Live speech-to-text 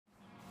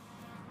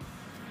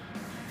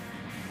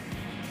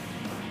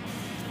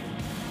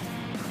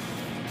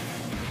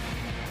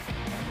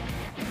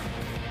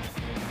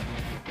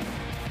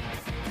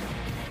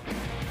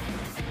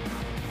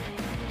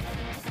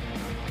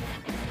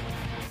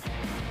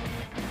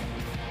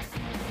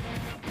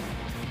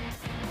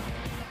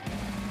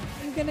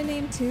get a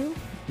name too?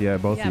 Yeah,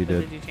 both of you but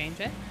did. did you change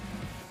it?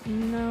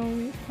 No,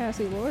 we have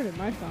Cassie Lord in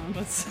my phone.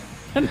 That's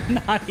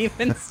not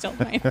even still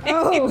my name.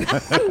 Oh,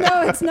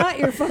 no, it's not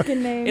your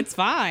fucking name. It's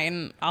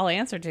fine. I'll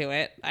answer to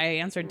it. I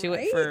answered to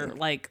it for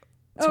like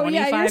 25 oh,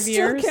 yeah, you're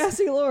years. still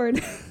Cassie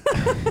Lord.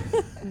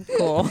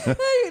 Cool.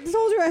 I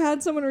told you I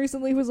had someone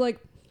recently who was like,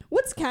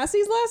 what's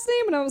Cassie's last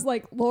name? And I was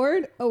like,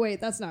 Lord? Oh, wait,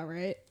 that's not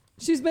right.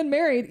 She's been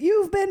married.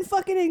 You've been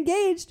fucking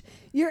engaged.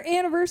 Your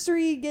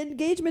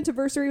engagement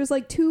anniversary was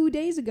like 2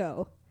 days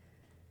ago.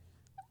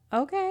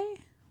 Okay.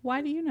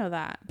 Why do you know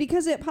that?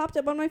 Because it popped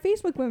up on my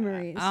Facebook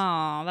memories.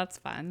 Oh, that's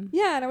fun.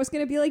 Yeah, and I was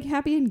going to be like,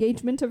 happy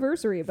engagement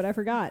anniversary, but I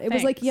forgot. It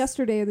was like Thanks.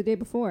 yesterday or the day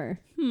before.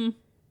 Hmm.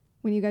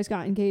 When you guys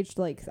got engaged,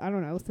 like, I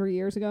don't know, 4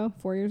 years ago?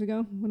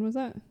 When was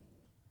that?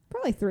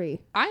 Probably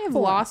 3. I have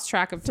 4. lost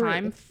track of 3.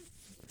 time.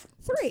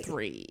 3.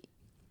 3.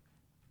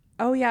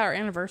 Oh, yeah, our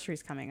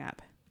anniversary's coming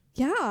up.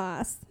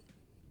 Yes.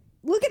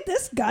 Look at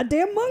this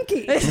goddamn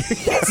monkey. That's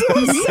what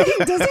I'm saying.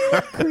 Does he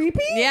look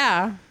creepy?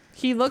 Yeah.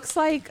 He looks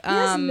like... He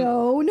has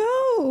no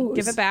nose.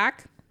 Give it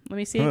back. Let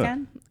me see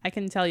again. I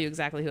can tell you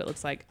exactly who it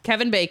looks like.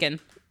 Kevin Bacon.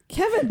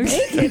 Kevin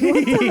Bacon?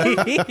 What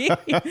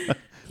the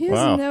He has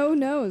Wow. no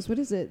nose. What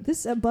is it?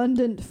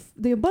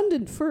 The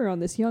abundant fur on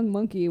this young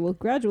monkey will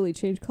gradually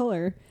change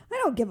color. I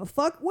don't give a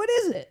fuck. What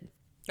is it?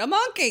 A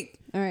monkey.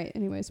 All right.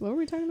 Anyways, what were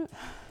we talking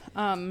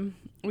about?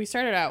 We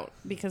started out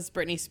because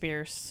Britney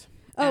Spears.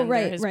 Oh, and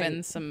right, There has right.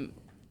 been some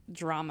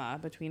drama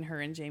between her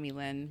and Jamie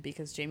Lynn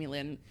because Jamie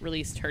Lynn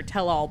released her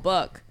tell-all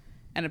book,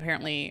 and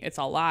apparently it's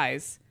all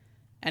lies.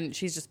 And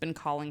she's just been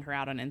calling her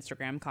out on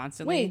Instagram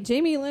constantly. Wait,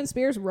 Jamie Lynn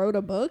Spears wrote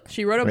a book?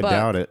 She wrote a I book.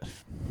 doubt it.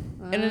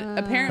 And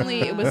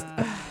apparently it was...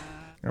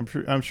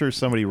 I'm sure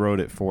somebody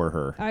wrote it for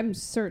her. I'm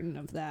certain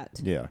of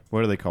that. Yeah.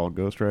 What are they called?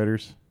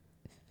 Ghostwriters?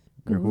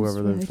 Or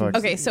whoever the fuck.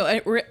 Okay,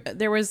 so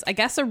there was, I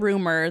guess, a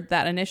rumor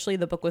that initially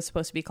the book was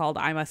supposed to be called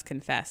I Must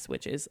Confess,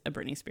 which is a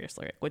Britney Spears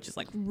lyric, which is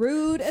like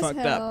Rude as fucked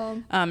hell.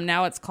 up.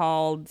 Now it's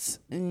called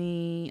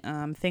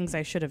Things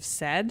I Should Have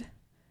Said.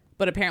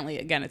 But apparently,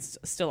 again, it's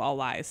still all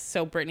lies.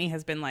 So Britney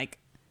has been like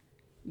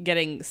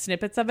getting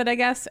snippets of it, I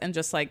guess, and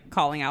just like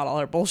calling out all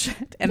her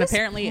bullshit. And This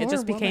apparently it poor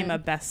just became woman. a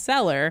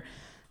bestseller.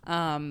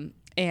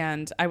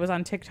 And I was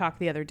on TikTok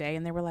the other day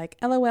and they were like,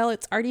 LOL,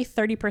 it's already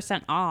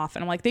 30% off.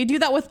 And I'm like, they do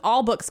that with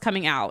all books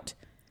coming out.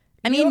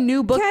 Any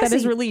new book that is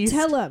Cassie, released.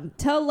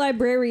 Tell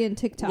librarian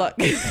TikTok. Look,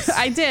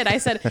 I did. I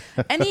said,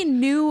 any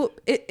new,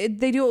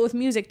 they do it with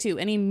music too.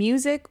 Any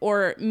music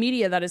or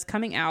media that is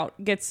coming out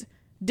gets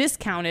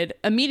discounted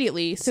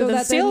immediately so the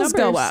that their sales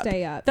go numbers up.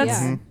 stay up, That's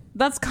yeah.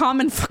 that's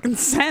common fucking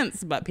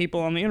sense, but people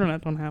on the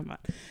internet don't have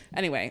that.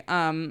 Anyway,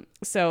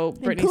 so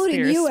Britney Including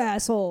Spears, you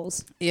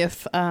assholes.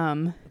 if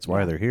That's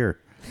why they're here.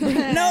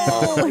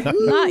 no,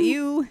 not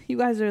you. You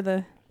guys are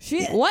the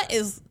Shit. What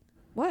is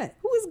What?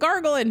 who is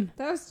gargling?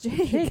 That was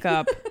Jake.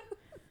 Jacob.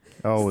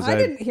 Oh, was I that?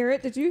 didn't hear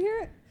it. Did you hear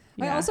it?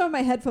 I Yeah. also have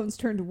my headphones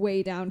turned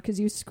way down because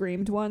you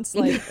screamed once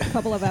like a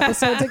couple of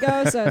episodes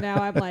ago. So now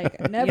I'm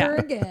like, never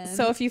again.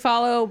 So if you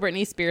follow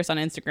Britney Spears on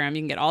Instagram,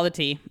 you can get all the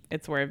tea.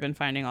 It's where I've been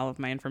finding all of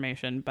my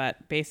information.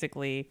 But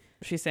basically,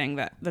 she's saying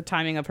that the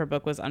timing of her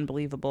book was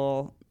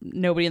unbelievable.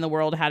 Nobody in the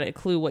world had a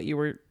clue what you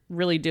were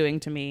really doing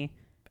to me.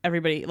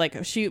 Everybody, like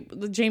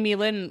Jamie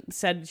Lynn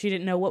said she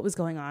didn't know what was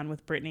going on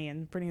with Britney.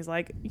 And Britney's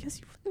like, yes,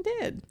 you fucking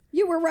did.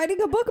 You were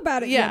writing a book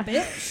about it, Yeah. you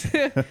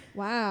bitch.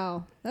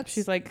 Wow.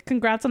 She's like,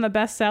 congrats on the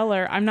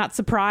bestseller. I'm not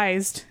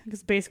surprised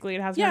because basically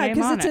it has her yeah, name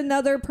because on it's it.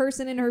 another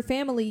person in her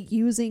family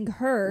using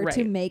her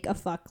to Right. make a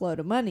fuckload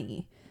of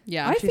money.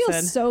 Yeah, I she feel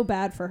said, so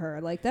bad for her.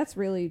 Like, that's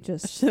really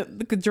just... the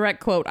direct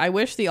quote, I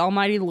wish the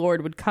almighty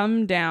Lord would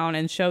come down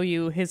and show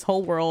you his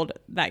whole world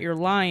that you're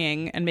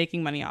lying and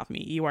making money off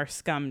me. You are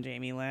scum,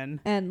 Jamie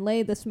Lynn. And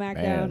lay the smack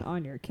Man. down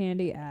on your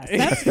candy ass.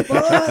 That's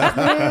fuck,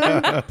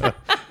 man.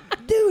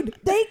 Dude,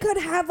 they could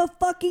have a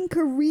fucking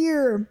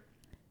career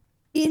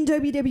in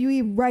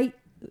WWE right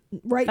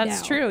now.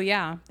 That's true,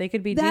 yeah. They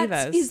could be That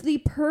divas. is the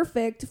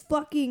perfect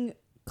fucking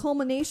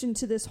culmination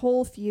to this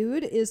whole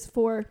feud is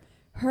for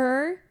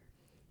her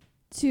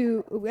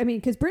to, I mean,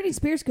 because Britney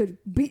Spears could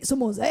beat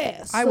someone's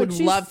ass. I would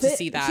she's love to fit-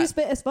 see that. She's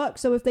fit as fuck.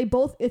 So if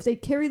they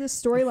carry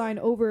this storyline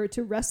over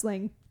to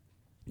wrestling,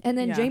 and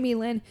then Yeah. Jamie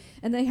Lynn,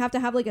 and they have to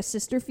have like a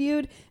sister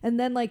feud, and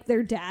then like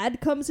their dad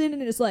comes in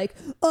and is like,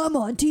 I'm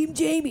on Team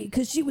Jamie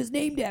because she was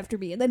named after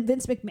me, and then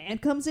Vince McMahon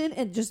comes in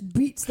and just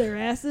beats their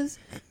asses.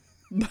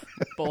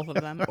 Both of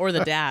them. Or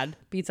the dad.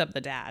 Beats up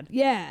the dad.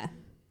 Yeah.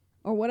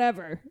 Or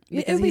whatever.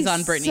 Because It would he's be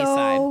on Britney's so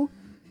side.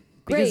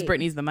 Because great.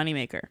 Britney's the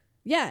moneymaker.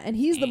 Yeah, and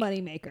he's the money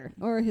maker.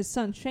 Or his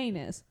son Shane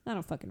is. I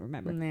don't fucking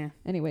remember. Nah.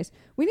 Anyways,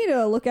 we need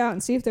to look out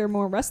and see if there are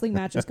more wrestling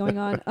matches going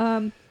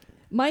on.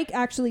 Mike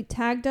actually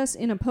tagged us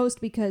in a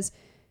post because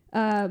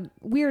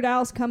Weird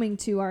Al's coming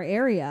to our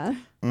area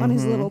on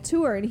his little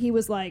tour, and he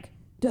was like,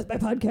 "Just my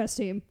podcast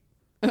team."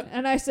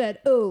 And I said,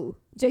 "Oh,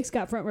 Jake's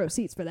got front row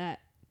seats for that."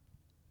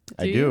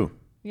 I you? do.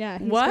 Yeah.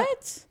 he's What?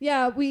 got-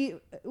 yeah, we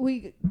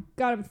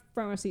got him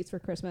front row seats for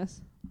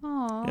Christmas.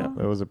 Aww. Yeah,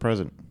 that was a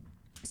present.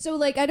 So,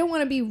 like, I don't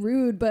want to be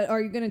rude, but are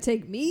you going to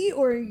take me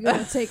or are you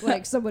going to take,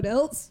 like, someone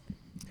else?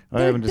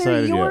 I haven't They're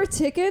decided your yet.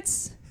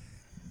 tickets.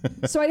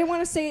 So I didn't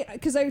want to say,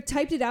 because I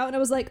typed it out and I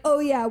was like, oh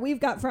yeah, we've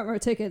got front row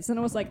tickets. And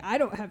I was like, I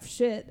don't have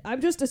shit. I'm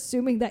just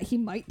assuming that he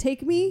might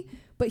take me,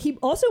 but he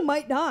also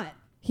might not.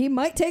 He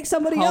might take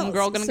somebody else.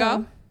 Homegirl gonna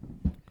go?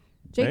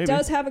 Jake Maybe.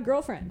 does have a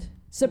girlfriend.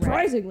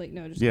 Surprisingly.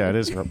 No, just Yeah,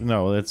 kidding. it is.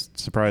 No, it's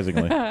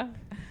surprisingly.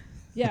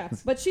 Yeah,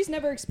 but she's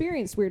never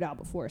experienced Weird Al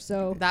before,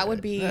 so That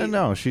would be.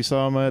 No, she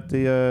saw him at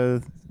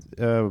the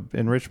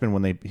in Richmond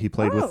when he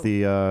played with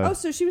the. oh,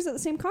 so she was at the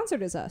same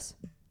concert as us,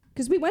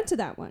 because we went to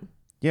that one.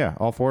 Yeah,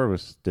 all four of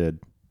us did.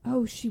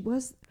 Oh, she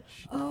was.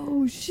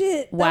 Oh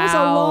shit! That was a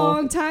Wow.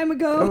 long time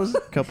ago. That was a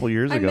couple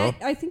years ago.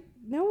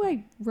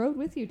 I rode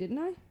with you, didn't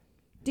I?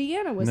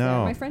 Deanna was No. there.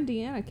 My friend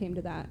Deanna came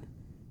to that.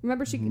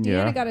 Remember, Deanna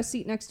Yeah. got a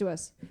seat next to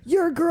us.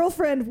 Your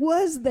girlfriend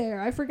was there.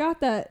 I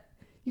forgot that.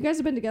 You guys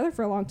have been together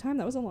for a long time.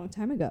 That was a long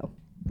time ago.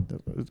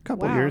 A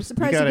couple Wow, years. I'm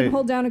surprised you can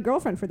hold down a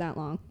girlfriend for that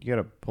long. You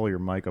gotta pull your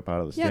mic up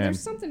out of the Yeah, stand. there's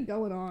something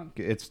going on.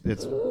 It's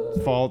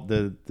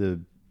the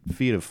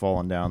feet have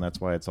fallen down. That's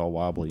why it's all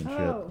wobbly and shit.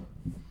 Oh.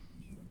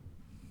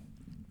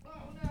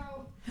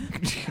 Oh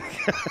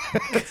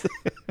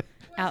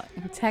no.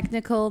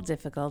 Technical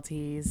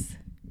difficulties.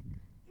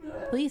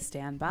 Please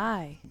stand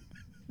by.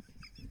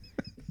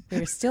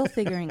 We're still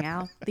figuring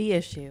out the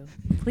issue.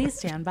 Please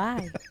stand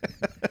by.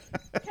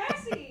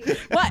 Cassie!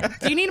 What?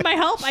 Do you need my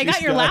help? I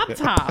got your got it.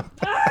 laptop.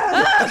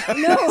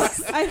 No,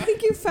 I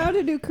think you found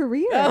a new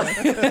career.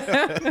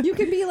 You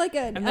can be like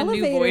an I'm the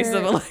elevator. new voice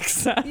of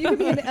Alexa. You could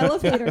be an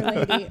elevator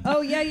lady.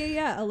 Oh,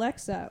 yeah.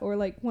 Alexa. Or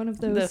like one of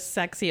those. The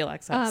sexy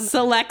Alexa.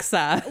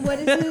 Selexa. What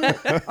is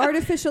it?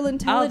 Artificial I'll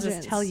intelligence.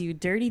 just tell you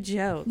dirty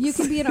jokes. You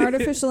can be an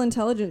artificial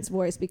intelligence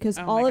voice because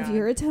Oh all my of God.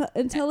 your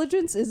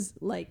intelligence is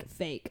like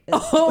fake.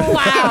 Oh,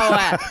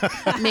 wow.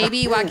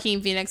 Maybe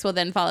Joaquin Phoenix will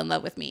then fall in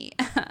love with me.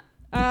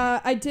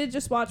 I did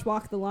just watch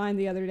Walk the Line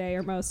the other day,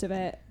 or most of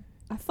it.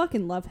 I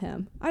fucking love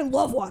him. I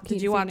love Joaquin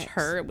Did you watch Phoenix.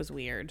 Her? It was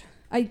weird.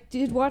 I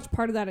did watch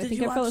part of that. I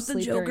think I fell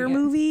asleep during it.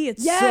 movie?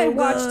 It's Yeah, I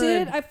watched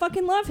it. I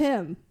fucking love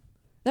him.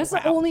 That's the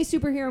Wow. only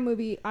superhero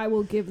movie I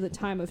will give the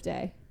time of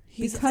day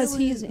because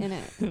he's in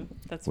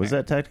it. That's Was fair.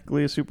 that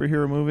technically a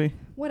superhero movie?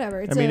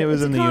 Whatever. It's I mean, it was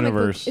it's a in the comic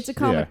universe. Book. It's a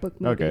comic Yeah.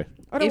 book movie. Okay.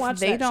 I don't If watch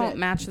they that don't shit.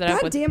 match that up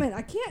God with damn it!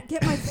 I can't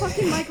get my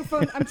fucking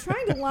microphone. I'm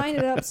trying to line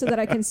it up so that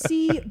I can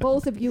see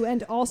both of you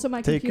and also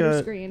my Take computer a-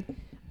 screen.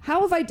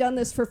 How have I done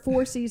this for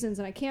 4 seasons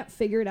and I can't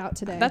figure it out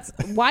today? That's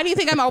why do you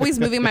think I'm always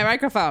moving my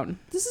microphone?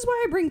 This is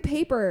why I bring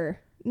paper,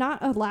 not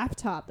a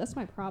laptop. That's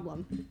my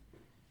problem.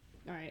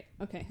 All right.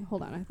 Okay.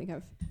 Hold on. I think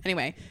I've.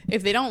 Anyway,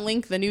 if they don't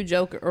link the new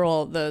Joker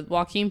or the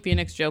Joaquin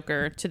Phoenix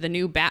Joker to the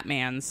new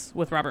Batmans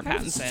with Robert I'm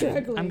Pattinson,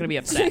 struggling. I'm gonna be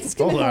upset. Jake's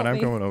gonna Hold on, help I'm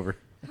me. coming over.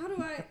 How do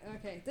I?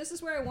 Okay, this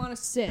is where I want to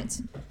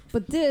sit,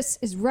 but this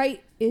is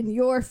right in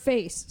your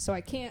face, so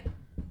I can't.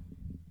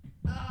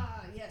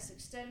 Ah, yes,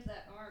 extend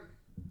that arm.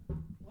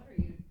 What are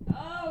you?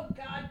 Oh,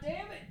 god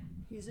damn it!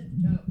 Use it.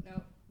 No,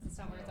 no, that's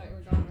not where I thought you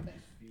were going with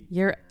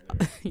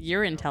it.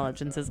 Your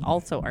intelligence is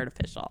also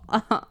artificial.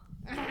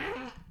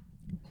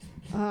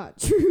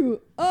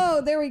 True.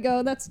 Oh, there we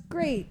go. That's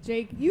great,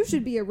 Jake. You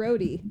should be a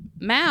roadie.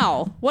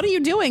 Mal, what are you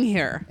doing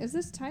here? Is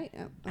this tight?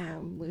 Oh,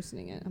 I'm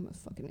loosening it. I'm a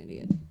fucking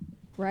idiot.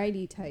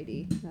 Righty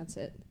tighty. That's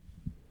it.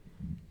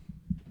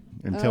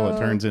 Until it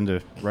turns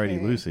into righty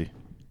okay. loosey.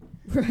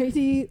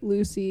 Righty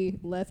loosey,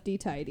 lefty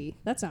tighty.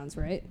 That sounds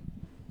right.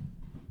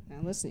 Now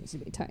this needs to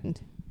be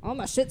tightened. All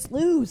my shit's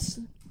loose.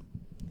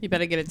 You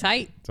better get it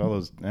tight. It's all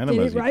those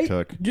enemas right? you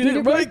took. Get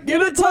it right,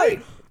 get it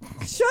tight.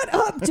 Shut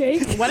up,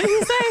 Jake. What did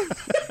he say?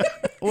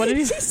 What did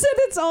He he say? said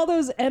it's all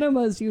those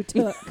enemas you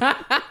took.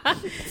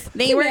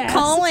 They were ass.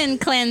 colon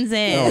cleanses.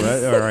 Oh,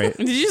 that, all right.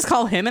 Did you just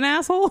call him an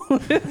asshole?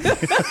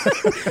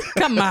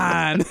 Come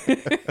on.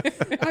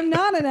 I'm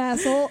not an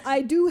asshole.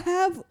 I do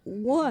have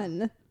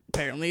one.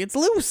 Apparently it's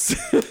loose.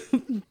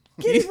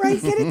 Get it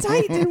right, get it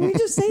tight. Didn't we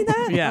just say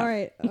that? Yeah. All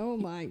right. Oh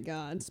my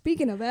God.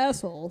 Speaking of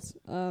assholes,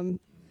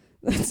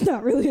 that's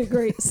not really a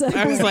great segue.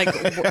 I was like,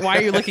 why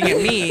are you looking at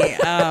me?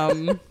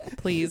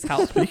 Please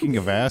help. Speaking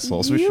of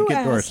assholes, we You should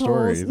get to our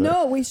assholes. story.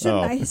 No, we shouldn't.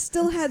 Oh. I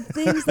still had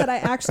things that I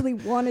actually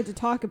wanted to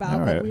talk about,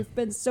 All but right. we've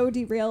been so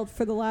derailed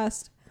for the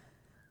last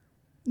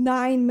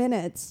 9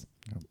 minutes.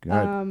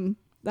 God.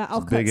 That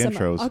I'll Big cut some.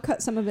 intros. I'll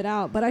cut some of it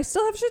out, but I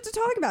still have shit to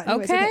talk about.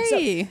 Anyways,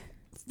 Okay. so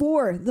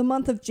for the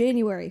month of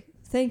January,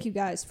 thank you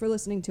guys for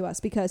listening to us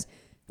because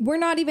we're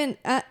not even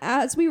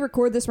as we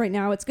record this right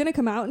now. It's going to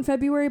come out in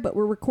February, but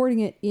we're recording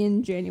it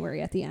in January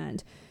at the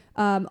end.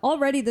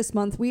 Already this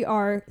month, we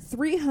are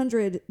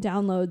 300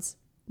 downloads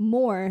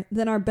more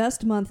than our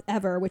best month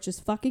ever, which is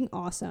fucking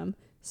awesome.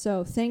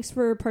 So thanks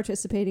for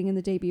participating in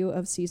the debut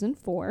of season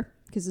 4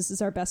 because this is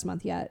our best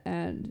month yet,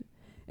 and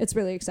it's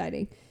really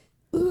exciting.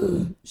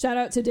 Shout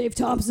out to Dave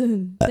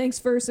Thompson. Thanks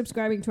for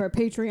subscribing to our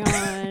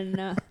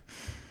Patreon.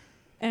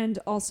 And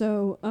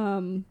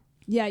also,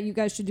 yeah, you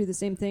guys should do the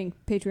same thing.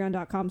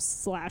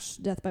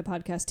 Patreon.com/Death by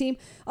Podcast Team.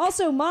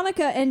 Also,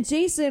 Monica and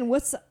Jason,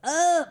 what's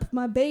up,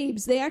 my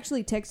babes? They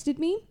actually texted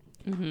me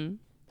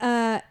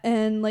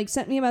and like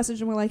sent me a message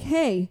and were like,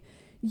 hey,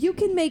 you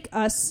can make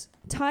us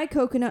Thai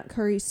coconut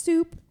curry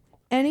soup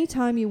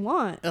anytime you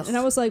want. Ugh. And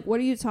I was like, what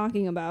are you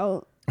talking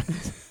about?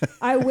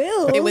 I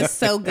will. It was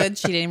so good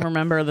she didn't even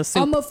remember the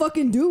soup. I'm gonna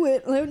fucking do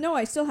it. Like, no,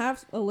 I still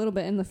have a little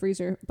bit in the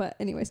freezer, but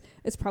anyways,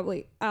 it's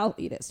probably, I'll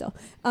eat it still.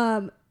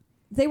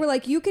 They were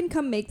like, you can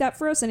come make that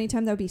for us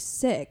anytime. That would be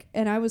sick.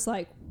 And I was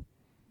like,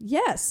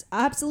 yes,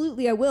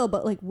 absolutely, I will.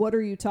 But like, what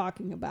are you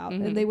talking about?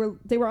 And they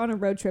were on a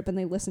road trip and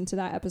they listened to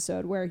that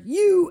episode where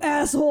you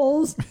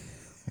assholes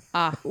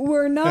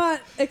were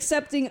not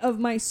accepting of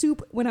my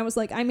soup when I was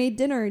like, I made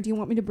dinner. Do you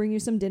want me to bring you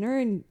some dinner?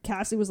 And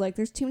Cassie was like,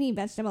 there's too many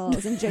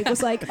vegetables. And Jake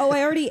was like, oh,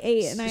 I already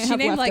ate and I She have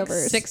named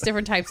leftovers. like 6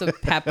 different types of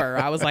pepper.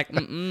 I was like,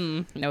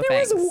 no It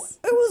thanks.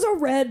 was a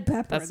red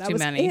pepper. That's that too was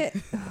many. It.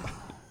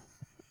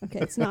 Okay,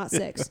 it's not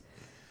 6.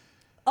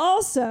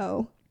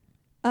 Also,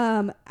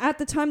 at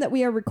the time that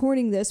we are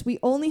recording this, we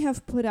only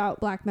have put out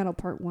Black Metal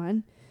Part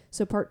 1.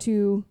 So Part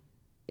 2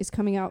 is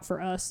coming out for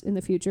us in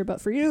the future.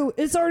 But for you,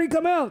 it's already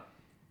come out.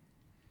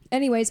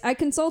 Anyways, I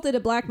consulted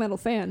a black metal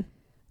fan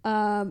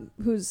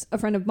who's a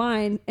friend of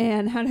mine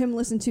and had him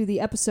listen to the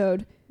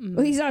episode.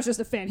 Well, he's not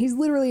just a fan. He's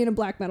literally in a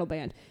black metal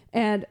band.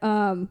 And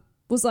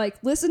was like,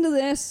 listen to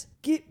this.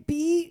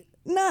 Be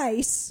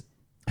nice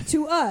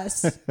to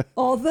us.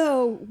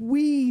 Although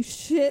we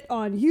shit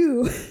on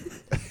you.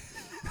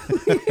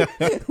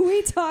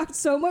 we talked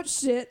so much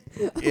shit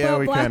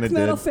about black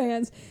metal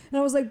fans. And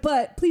I was like,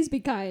 but please be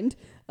kind.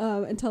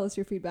 And tell us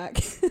your feedback.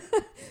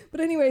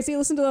 But anyways, he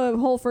listened to the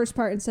whole first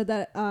part and said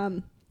that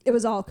it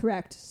was all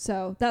correct.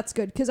 So that's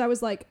good. Because I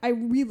was like, I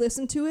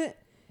re-listened to it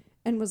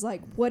and was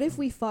like, what if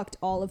we fucked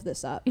all of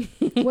this up?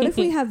 What if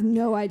we have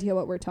no idea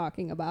what we're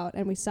talking about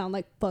and we sound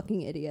like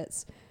fucking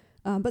idiots?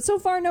 But so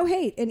far, no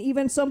hate. And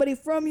even somebody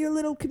from your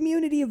little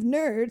community of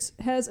nerds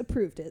has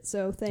approved it.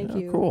 So thank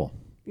you. Cool.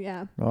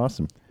 Yeah.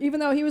 Awesome. Even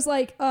though he was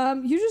like,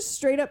 you just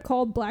straight up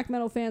called black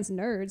metal fans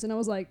nerds. And I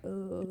was like, I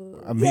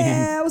mean,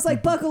 yeah, I was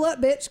like, buckle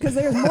up, bitch, because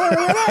there's more where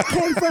that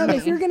came from.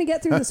 If you're going to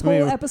get through this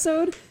whole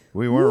episode.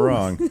 we weren't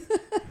wrong.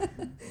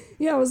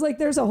 Yeah, I was like,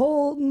 there's a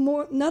whole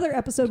another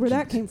episode where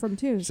that came from,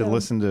 too. Should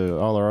listen to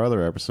all our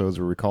other episodes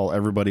where we call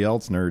everybody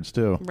else nerds,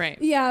 too. Right.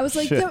 Yeah, I was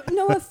like, Shit.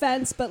 no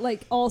offense, but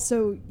like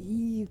also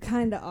you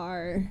kind of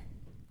are.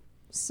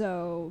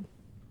 So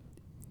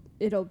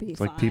it'll be It's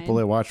fine. like people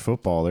that watch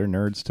football, they're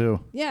nerds, too.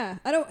 Yeah,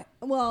 I don't.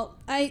 Well,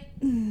 I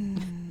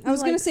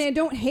was gonna say I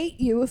don't hate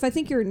you. If I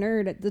think you're a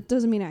nerd, that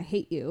doesn't mean I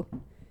hate you.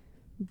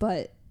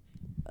 But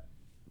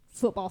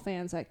football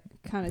fans, I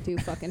kind of do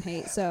fucking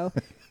hate. So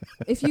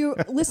if you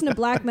listen to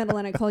black metal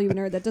and I call you a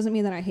nerd, that doesn't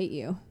mean that I hate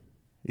you.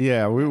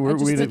 Yeah, we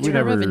Just a term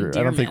never. of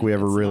I don't think we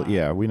ever endearment. really. It's not.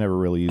 Yeah, we never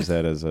really use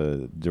that as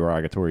a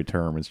derogatory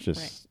term. It's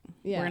just.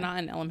 Yeah. We're not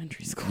in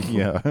elementary school.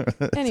 Yeah.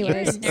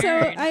 Anyways, You're a so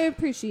nerd. I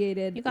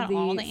appreciated You got the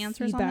all the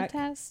answers feedback.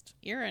 on the test.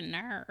 You're a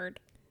nerd.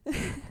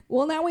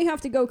 Well, now we have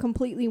to go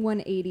completely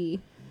 180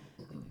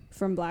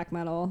 from black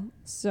metal.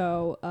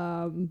 So,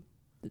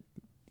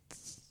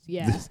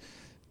 yeah.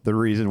 The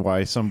reason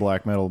why some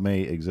black metal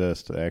may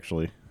exist,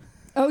 actually.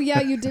 Oh,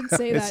 yeah, you did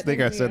say I that.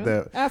 think I didn't said you?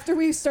 that. After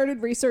we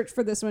started research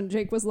for this one,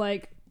 Jake was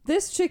like,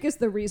 this chick is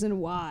the reason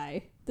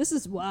why. This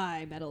is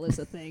why metal is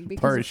a thing.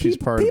 Because She's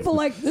part of people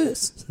like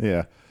this.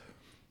 Yeah.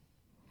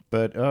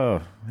 But,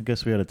 I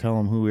guess we had to tell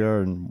them who we are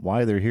and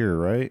why they're here,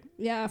 right?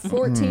 Yeah,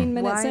 14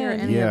 minutes Why are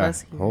in. any of Yeah.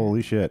 us here?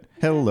 Holy shit.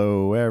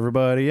 Hello,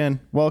 everybody, and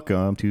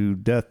welcome to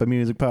Death by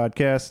Music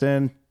Podcast.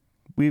 And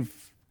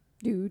we've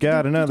Dude,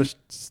 got another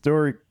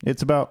story.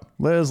 It's about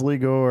Leslie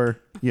Gore.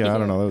 Yeah, I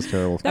don't know. That was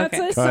terrible. That's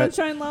Okay. a Cut.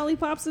 sunshine,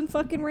 lollipops, and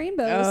fucking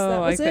rainbows. that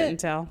Oh, I was couldn't it.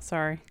 tell.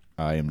 Sorry.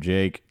 I am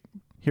Jake,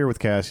 here with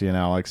Cassie and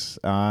Alex.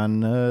 On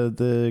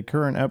the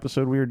current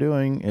episode we are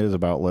doing is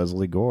about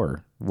Leslie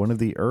Gore, one of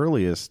the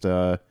earliest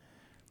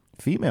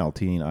female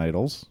teen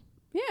idols,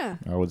 Yeah,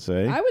 I would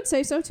say, I would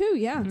say so too.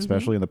 Yeah,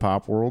 especially in the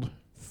pop world,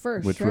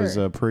 for which sure. was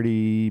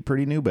pretty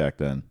new back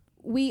then.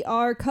 We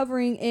are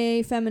covering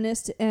a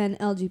feminist and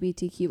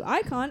LGBTQ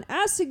icon,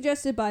 as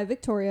suggested by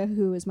Victoria,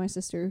 who is my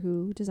sister,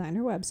 who designed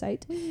her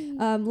website.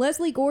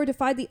 Leslie Gore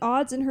defied the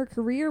odds in her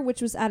career,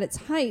 which was at its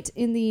height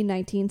in the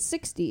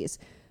 1960s.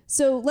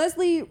 So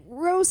Leslie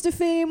rose to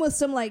fame with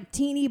some like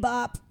teeny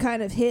bop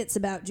kind of hits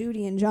about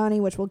Judy and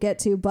Johnny, which we'll get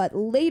to. But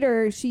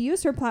later, she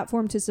used her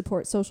platform to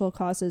support social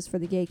causes for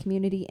the gay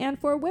community and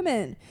for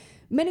women.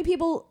 Many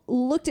people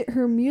looked at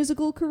her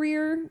musical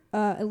career,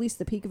 at least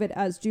the peak of it,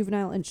 as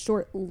juvenile and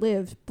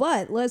short-lived,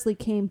 but Leslie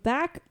came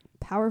back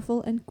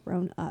powerful and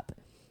grown up.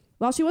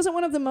 While she wasn't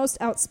one of the most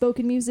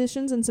outspoken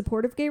musicians in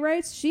support of gay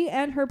rights, she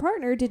and her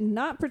partner did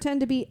not pretend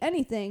to be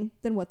anything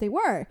than what they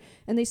were,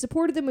 and they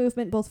supported the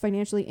movement both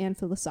financially and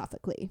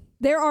philosophically.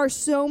 There are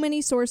so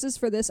many sources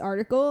for this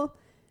article.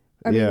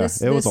 Yeah,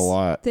 it was a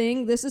lot.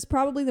 This is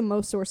probably the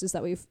most sources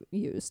that we've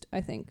used,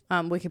 I think.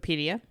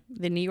 Wikipedia,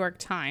 the New York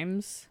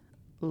Times,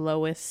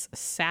 Lois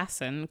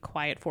Sasson,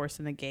 Quiet Force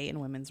in the Gay and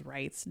Women's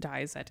Rights,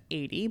 dies at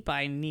 80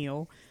 by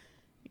Neil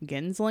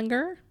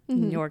Genslinger,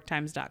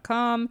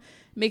 NewYorkTimes.com,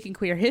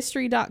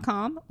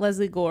 MakingQueerHistory.com,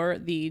 Leslie Gore,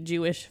 the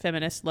Jewish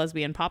feminist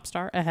lesbian pop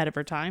star ahead of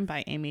her time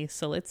by Amy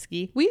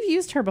Selitsky. We've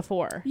used her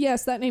before.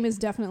 Yes, that name is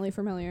definitely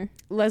familiar.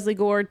 Leslie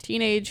Gore,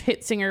 teenage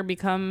hit singer,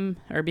 became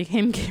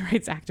gay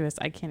rights activist.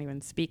 I can't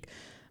even speak.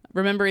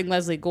 Remembering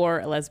Leslie Gore,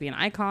 a lesbian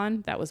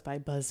icon. That was by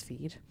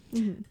BuzzFeed.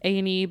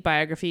 A&E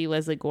biography,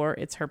 Leslie Gore,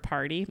 It's Her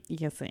Party.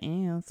 Yes, it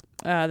is.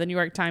 The New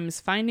York Times,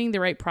 Finding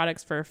the Right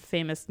Products for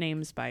Famous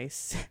Names by...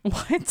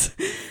 What?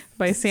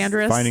 By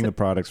Sandra... Finding the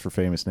products for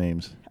famous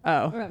names.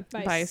 Oh.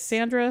 By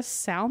Sandra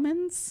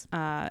Salmons.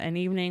 An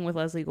Evening with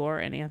Leslie Gore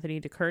and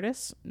Anthony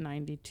DeCurtis,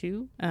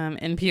 92.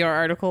 NPR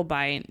article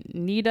by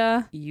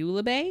Nita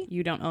Ulube.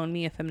 You Don't Own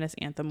Me, a feminist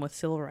anthem with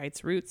civil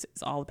rights roots.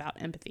 It's all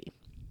about empathy.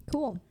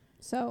 Cool.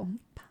 So...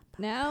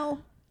 Now,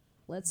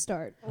 let's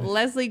start.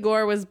 Leslie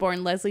Gore was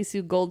born Leslie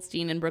Sue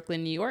Goldstein in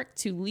Brooklyn, New York,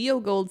 to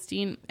Leo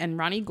Goldstein and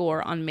Ronnie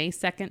Gore on May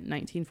 2nd,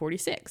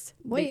 1946.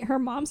 Wait, her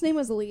mom's name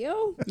was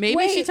Leo?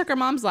 Maybe she took her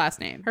mom's last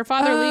name. Her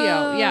father,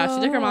 Leo. Yeah,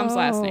 she took her mom's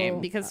last name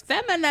because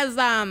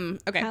feminism.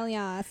 Okay. Hell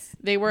yes.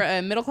 They were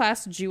a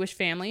middle-class Jewish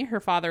family.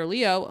 Her father,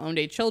 Leo, owned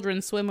a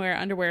children's swimwear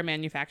underwear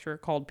manufacturer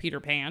called Peter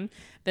Pan,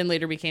 then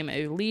later became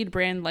a lead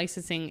brand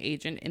licensing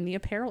agent in the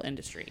apparel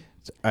industry.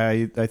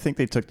 I think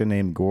they took the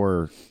name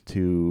Gore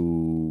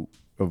to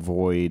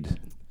avoid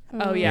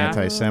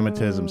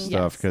anti-Semitism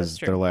stuff because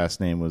their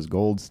last name was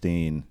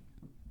Goldstein.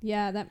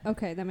 Yeah,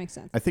 that makes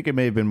sense. I think it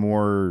may have been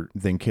more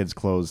than kids'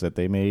 clothes that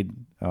they made.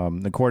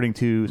 According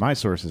to my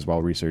sources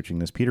while researching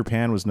this, Peter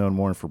Pan was known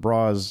more for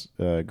bras,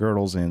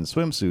 girdles, and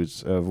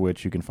swimsuits, of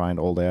which you can find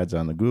old ads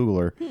on the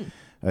Googler.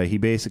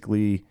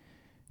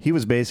 He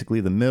was basically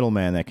the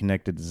middleman that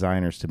connected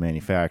designers to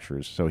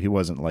manufacturers, so he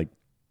wasn't like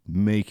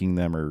making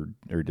them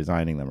or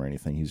designing them or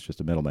anything. He's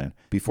just a middleman.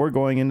 Before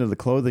going into the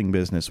clothing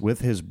business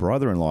with his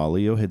brother-in-law,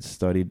 Leo had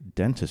studied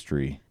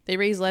dentistry. They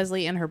raised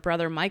Leslie and her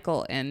brother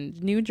Michael in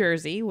New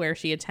Jersey, where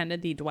she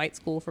attended the Dwight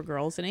School for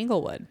Girls in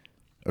Englewood.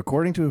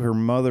 According to her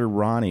mother,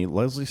 Ronnie,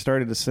 Leslie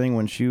started to sing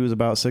when she was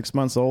about 6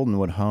 months old and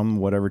would hum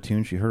whatever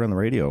tune she heard on the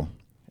radio.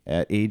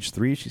 At age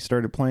 3, she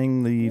started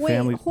playing the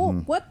family...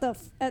 What the...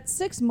 At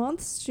 6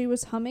 months, she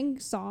was humming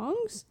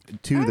songs?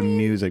 To the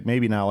music.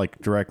 Maybe not like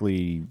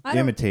directly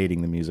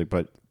imitating the music,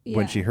 but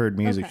when she heard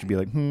music, she'd be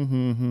like,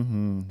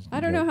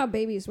 I don't know how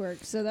babies work,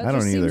 so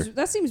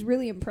that seems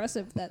really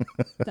impressive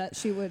that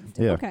she would...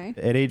 Yeah. Okay.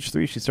 At age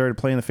 3, she started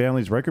playing the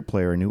family's record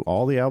player and knew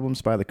all the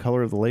albums by the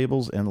color of the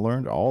labels and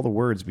learned all the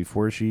words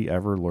before she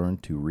ever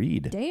learned to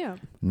read. Damn.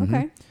 Mm-hmm.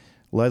 Okay.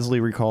 Leslie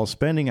recalls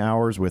spending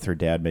hours with her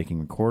dad making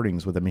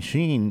recordings with a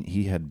machine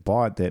he had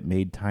bought that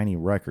made tiny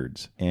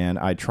records. And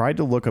I tried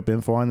to look up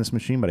info on this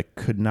machine, but I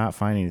could not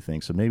find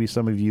anything. So maybe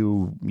some of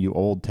you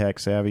old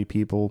tech-savvy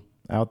people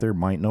out there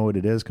might know what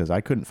it is, because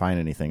I couldn't find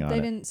anything on it.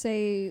 They didn't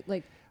say,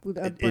 like, a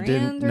brand it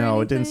didn't. or No,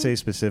 anything? it didn't say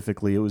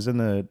specifically. It was in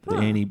the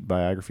Annie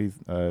biography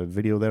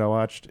video that I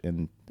watched,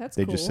 and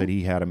they just said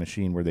he had a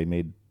machine where they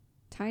made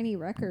tiny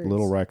records.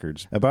 Little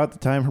records. About the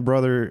time her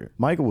brother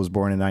Michael was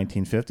born in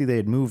 1950, they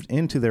had moved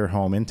into their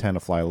home in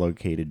Tenafly,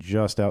 located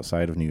just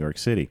outside of New York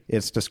City.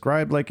 It's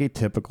described like a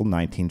typical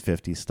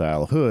 1950s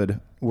style hood,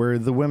 where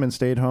the women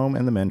stayed home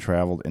and the men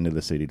traveled into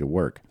the city to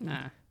work.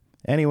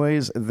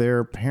 Anyways,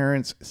 their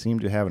parents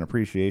seemed to have an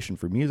appreciation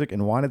for music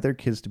and wanted their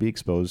kids to be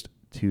exposed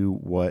to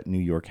what New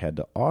York had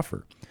to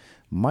offer.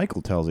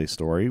 Michael tells a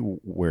story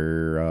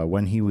where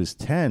when he was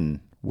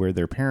 10, where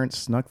their parents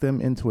snuck them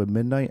into a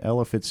midnight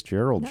Ella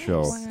Fitzgerald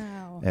show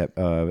at,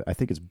 I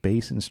think it's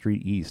Basin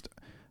Street East,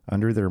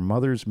 under their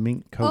mother's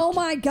mink coat. Oh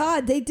my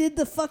God, they did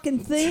the fucking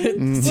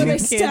thing where they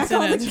stack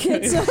all the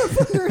kids up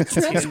under a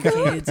trench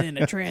coat? Kids in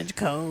a trench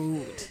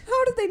coat.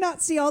 How did they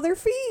not see all their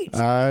feet?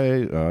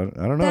 I don't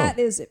know. That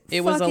is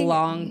It was a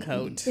long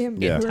coat.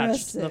 Impressive. It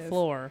touched the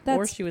floor.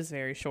 Or she was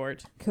very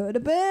short. Could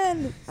have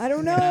been. I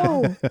don't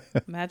know.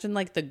 Imagine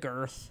like the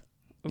girth.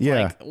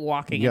 Yeah. Like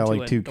walking you got into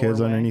like two doorway.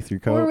 kids underneath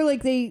your coat. Or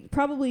like they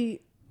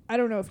probably, I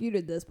don't know if you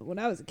did this, but when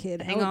I was a kid,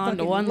 hang on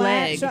to one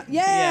leg.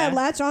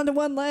 Latch onto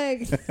one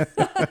leg.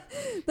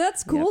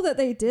 That's cool that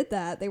they did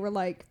that. They were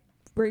like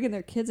bringing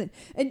their kids in.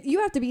 And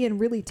you have to be in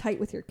really tight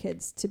with your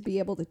kids to be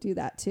able to do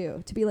that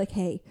too. To be like,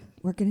 hey,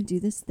 we're going to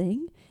do this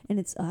thing and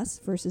it's us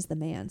versus the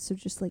man. So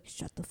just like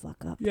shut the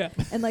fuck up. Yeah.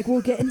 And like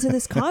we'll get into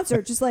this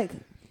concert. Just like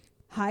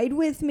hide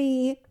with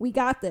me. We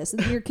got this.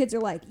 And your kids are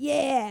like,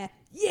 yeah.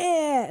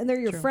 And they're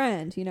your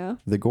friend, you know?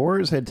 The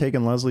Gores had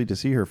taken Leslie to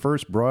see her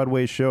first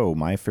Broadway show,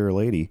 My Fair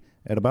Lady,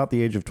 at about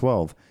the age of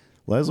 12.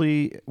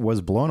 Leslie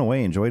was blown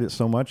away, enjoyed it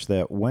so much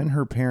that when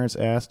her parents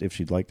asked if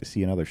she'd like to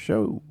see another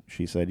show,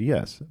 she said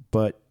yes.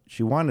 But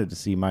she wanted to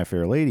see My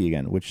Fair Lady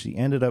again, which she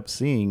ended up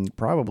seeing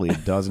probably a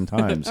dozen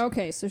times.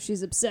 Okay, so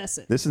she's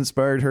obsessive. This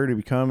inspired her to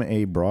become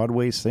a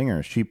Broadway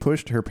singer. She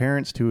pushed her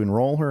parents to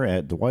enroll her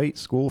at Dwight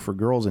School for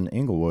Girls in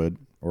Englewood,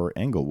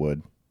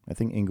 I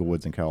think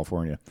Inglewood's in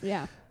California.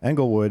 Yeah.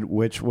 Englewood,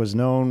 which was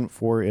known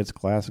for its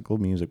classical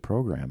music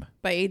program.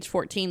 By age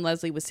 14,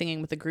 Leslie was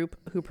singing with a group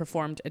who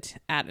performed at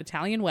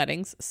Italian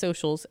weddings,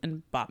 socials,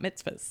 and bat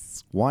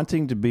mitzvahs.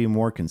 Wanting to be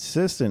more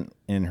consistent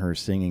in her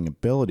singing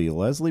ability,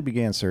 Leslie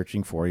began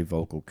searching for a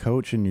vocal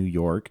coach in New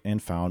York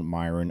and found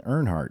Myron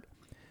Earnhardt.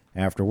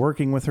 After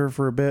working with her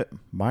for a bit,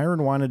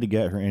 Myron wanted to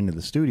get her into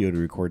the studio to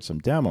record some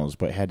demos,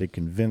 but had to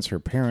convince her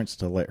parents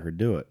to let her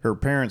do it. Her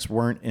parents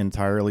weren't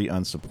entirely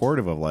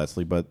unsupportive of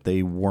Leslie, but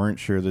they weren't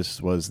sure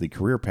this was the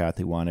career path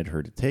they wanted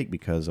her to take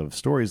because of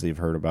stories they've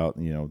heard about,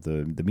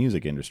 the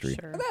music industry.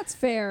 Sure. That's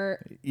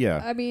fair.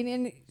 Yeah. I mean,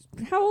 and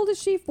how old is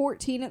she?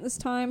 14 at this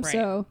time? Right.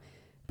 So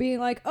being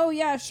like, oh,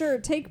 yeah, sure,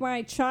 take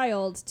my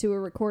child to a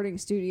recording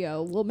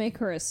studio. We'll make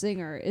her a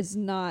singer is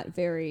not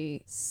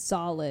very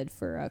solid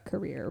for a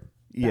career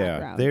Yeah,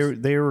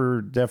 background. they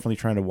were definitely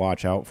trying to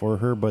watch out for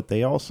her, but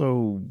they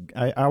also,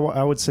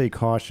 I would say,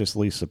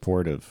 cautiously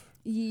supportive.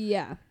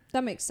 Yeah,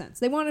 that makes sense.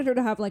 They wanted her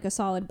to have like a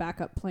solid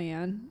backup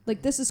plan.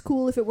 Like, this is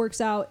cool if it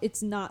works out.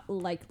 It's not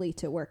likely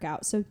to work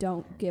out, so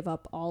don't give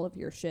up all of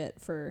your shit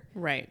for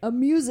Right. a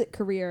music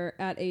career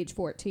at age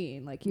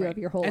 14. Like, you Right. have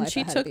your whole and life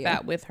she ahead took of you.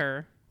 that with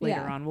her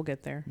later Yeah. on. We'll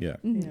get there. Yeah.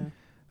 Mm-hmm. Yeah.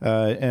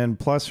 And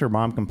plus, her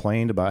mom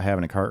complained about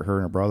having to cart her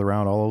and her brother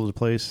around all over the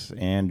place,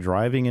 and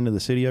driving into the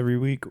city every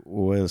week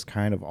was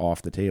kind of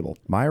off the table.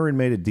 Myron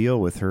made a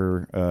deal with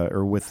her,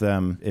 or with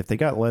them. If they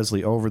got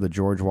Leslie over the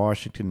George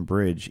Washington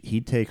Bridge,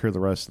 he'd take her the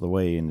rest of the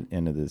way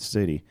into the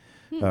city.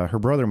 Her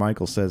brother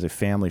Michael says a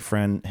family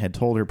friend had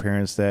told her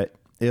parents that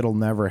it'll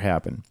never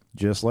happen.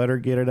 Just let her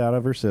get it out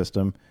of her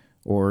system,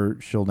 or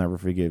she'll never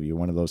forgive you.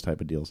 One of those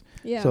type of deals.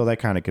 Yeah. So that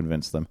kind of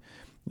convinced them.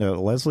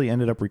 Leslie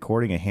ended up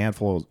recording a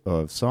handful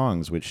of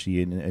songs, which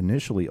she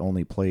initially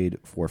only played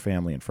for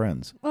family and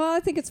friends. Well,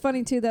 I think it's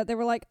funny too that they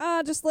were like,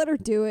 just let her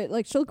do it.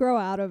 Like, she'll grow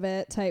out of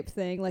it type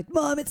thing. Like,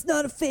 Mom, it's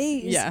not a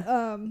phase.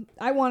 Yeah.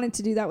 I wanted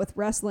to do that with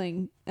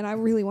wrestling, and I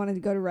really wanted to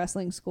go to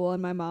wrestling school,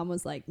 and my mom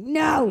was like,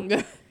 no.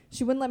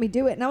 She wouldn't let me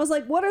do it. And I was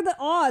like, what are the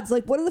odds?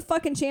 Like, what are the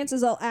fucking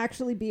chances I'll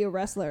actually be a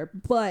wrestler?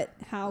 But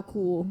how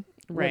cool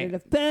would Right. it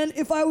have been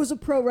if I was a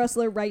pro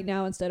wrestler right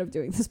now instead of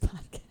doing this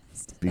podcast?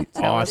 Be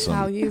Tell us awesome.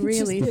 how you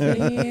really I'm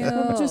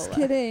feel. just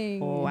kidding.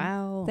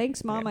 Wow.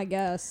 Thanks, Mom, Yeah. I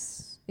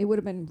guess. It would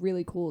have been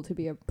really cool to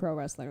be a pro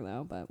wrestler,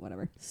 though, but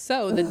whatever.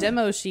 So the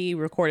demos she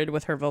recorded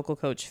with her vocal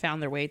coach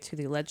found their way to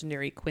the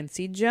legendary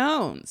Quincy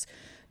Jones.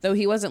 Though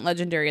he wasn't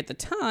legendary at the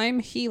time,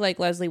 he, like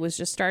Leslie, was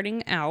just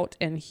starting out,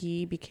 and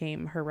he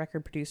became her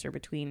record producer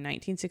between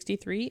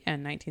 1963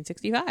 and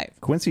 1965.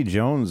 Quincy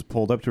Jones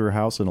pulled up to her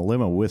house in a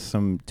limo with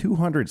some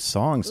 200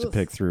 songs to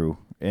pick through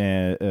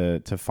and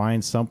to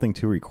find something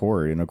to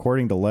record. And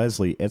according to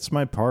Leslie, It's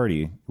My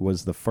Party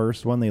was the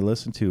first one they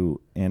listened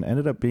to and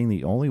ended up being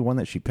the only one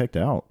that she picked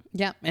out.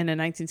 Yeah, and in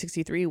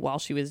 1963, while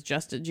she was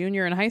just a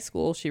junior in high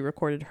school, she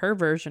recorded her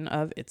version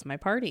of It's My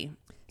Party.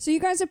 So you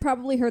guys have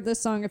probably heard this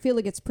song. I feel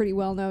like it's pretty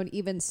well known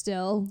even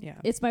still. Yeah.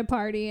 It's my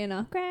party and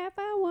I'll cry if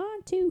I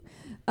want to.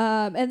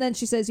 And then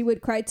she says you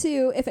would cry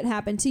too if it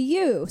happened to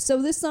you.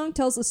 So this song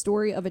tells the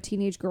story of a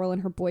teenage girl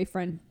and her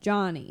boyfriend,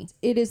 Johnny.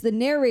 It is the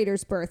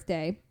narrator's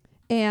birthday,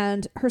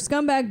 and her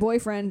scumbag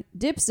boyfriend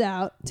dips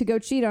out to go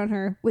cheat on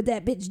her with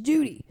that bitch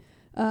Judy.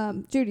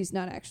 Judy's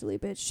not actually a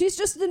bitch. She's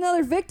just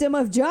another victim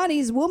of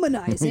Johnny's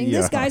womanizing.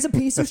 Yeah. This guy's a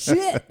piece of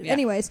shit. Yeah.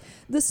 Anyways,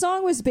 the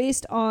song was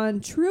based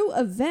on true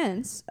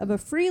events of a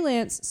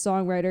freelance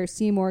songwriter,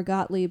 Seymour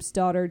Gottlieb's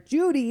daughter,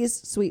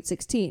 Judy's Sweet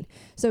 16.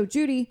 So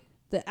Judy,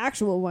 the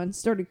actual one,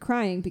 started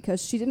crying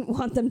because she didn't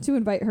want them to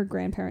invite her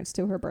grandparents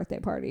to her birthday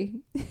party.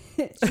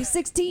 She's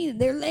 16.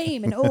 They're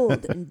lame and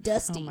old and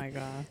dusty. Oh my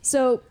god.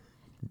 So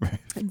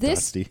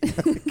this Dusty.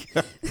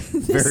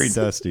 Very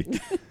dusty.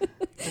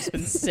 Just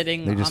been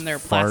sitting They just on their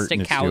fart plastic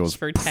and it couch goes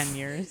for 10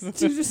 years.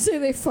 Did you just say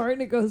they fart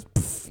and it goes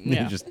pff?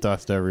 Yeah. Just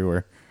dust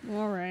everywhere.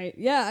 All right.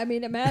 Yeah, I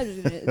mean,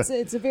 imagine it.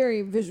 It's a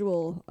very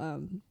visual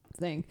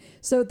thing.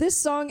 So this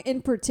song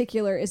in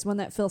particular is one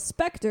that Phil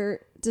Spector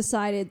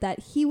decided that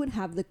he would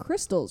have the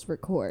Crystals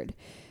record.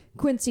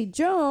 Quincy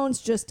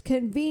Jones just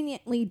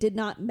conveniently did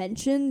not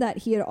mention that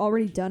he had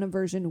already done a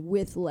version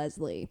with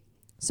Leslie.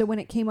 So when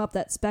it came up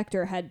that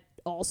Spector had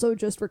also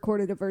just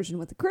recorded a version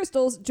with the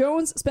Crystals,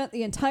 Jones spent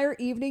the entire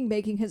evening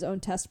making his own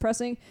test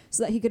pressing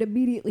so that he could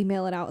immediately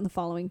mail it out in the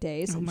following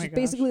days. Oh my Just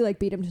gosh. basically like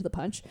beat him to the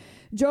punch.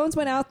 Jones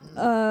went out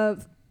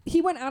of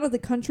the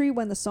country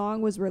when the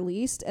song was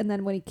released, and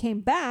then when he came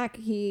back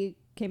to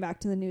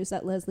the news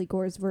that Leslie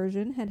Gore's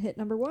version had hit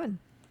number 1.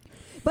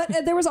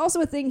 But there was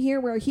also a thing here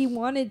where he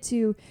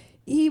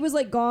was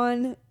like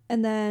gone,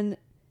 and then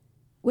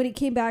when he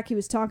came back, he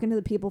was talking to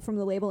the people from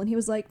the label, and he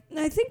was like,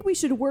 I think we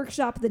should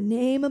workshop the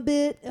name a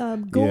bit.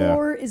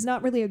 Gore is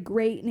not really a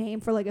great name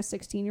for like a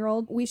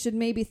 16-year-old. We should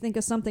maybe think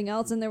of something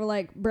else. And they were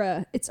like,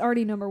 bruh, it's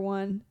already number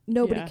 1.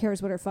 Nobody Yeah.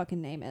 cares what her fucking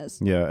name is.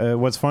 Yeah.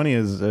 What's funny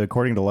is,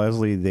 according to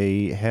Leslie,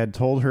 they had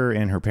told her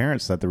and her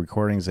parents that the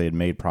recordings they had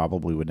made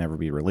probably would never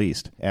be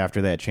released.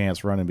 After that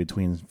chance run in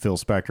between Phil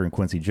Spector and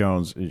Quincy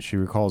Jones, she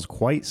recalls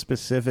quite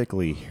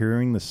specifically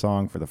hearing the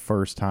song for the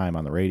first time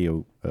on the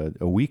radio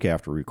a week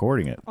after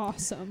recording it.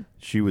 Awesome.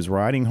 She was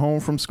riding home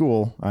from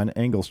school on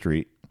Engle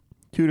Street,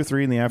 2 to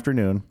 3 in the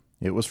afternoon.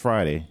 It was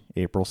Friday,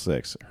 April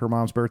 6th, her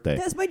mom's birthday.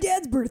 That's my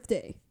dad's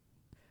birthday.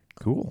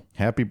 Cool.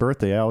 Happy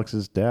birthday,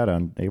 Alex's dad,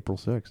 on April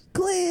 6th.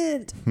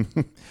 Clint.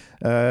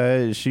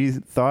 She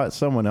thought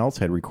someone else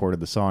had recorded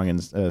the song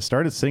and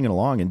started singing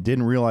along and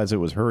didn't realize it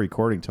was her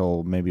recording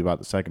till maybe about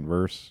the second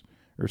verse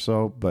or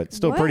so, but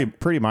still What?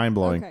 pretty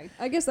mind-blowing. Okay,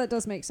 I guess that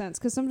does make sense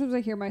because sometimes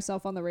I hear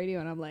myself on the radio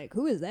and I'm like,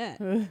 who is that?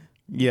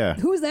 Yeah.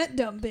 Who's that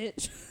dumb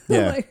bitch?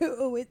 Yeah. Like,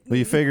 oh, Well,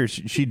 you figure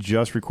she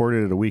just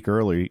recorded it a week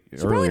earlier.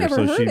 probably never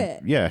so heard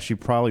it. Yeah, she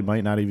probably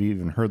might not have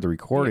even heard the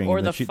recording. Or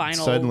and the then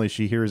final- Suddenly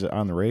she hears it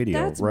on the radio.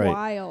 that's right.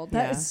 wild.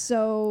 That Yeah. is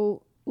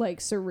so like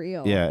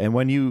surreal. Yeah, and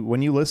when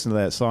you listen to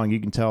that song, you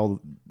can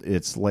tell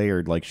it's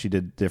layered. Like she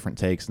did different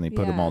takes and they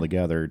put them Yeah. all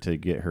together to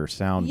get her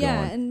sound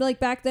Yeah, going. and like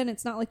back then,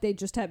 it's not like they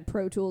just had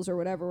Pro Tools or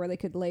whatever where they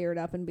could layer it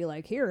up and be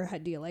like, "Here,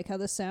 do you like how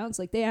this sounds?"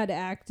 Like they had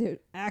to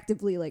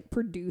actively like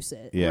produce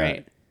it. Yeah,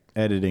 Right.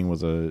 editing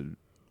was a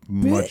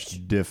much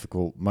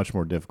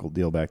more difficult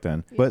deal back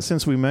then. But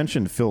since we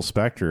mentioned Phil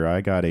Spector,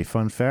 I got a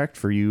fun fact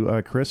for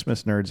you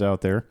Christmas nerds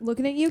out there.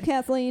 Looking at you,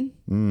 Kathleen.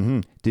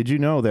 Did you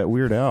know that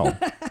Weird Al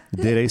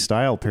did a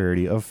style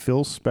parody of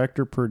Phil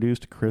Spector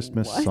produced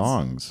Christmas What?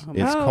 songs?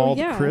 It's Oh, called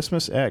yeah.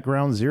 Christmas at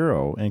Ground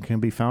Zero and can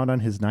be found on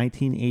his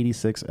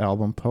 1986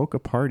 album Polka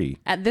Party.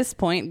 At this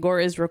point, Gore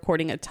is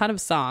recording a ton of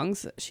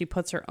songs. She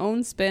puts her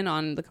own spin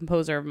on the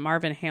composer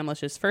Marvin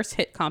Hamlish's first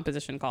hit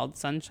composition called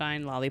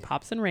Sunshine,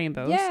 Lollipops, and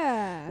Rainbows.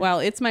 Yeah. While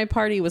It's My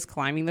Party was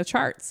climbing the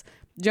charts.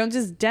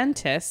 Jones's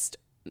dentist,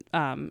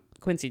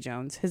 Quincy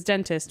Jones, his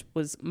dentist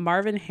was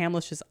Marvin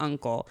Hamlish's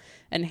uncle,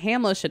 and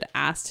Hamlish had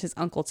asked his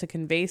uncle to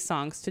convey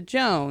songs to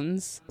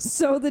Jones.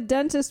 So the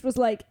dentist was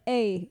like,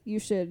 "Hey, you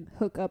should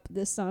hook up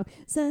this song,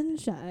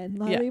 Sunshine,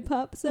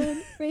 Lollipops,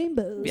 and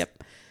Rainbows."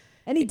 Yep.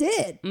 And he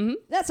did. Mm-hmm.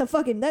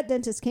 That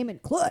dentist came in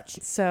clutch.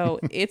 So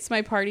It's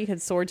My Party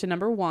had soared to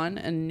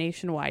 #1, a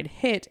nationwide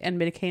hit, and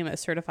became a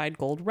certified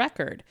gold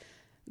record.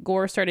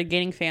 Gore started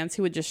gaining fans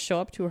who would just show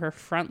up to her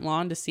front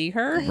lawn to see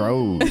her.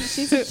 Rose.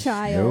 She's a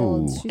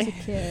child. No. She's a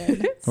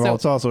kid. Well,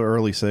 it's also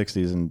early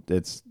 60s, and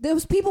it's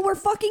Those people were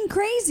fucking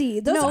crazy.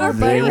 Those No, our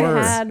They but were.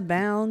 it had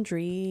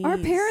boundaries. Our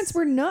parents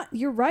were not.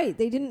 You're right.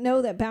 They didn't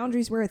know that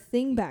boundaries were a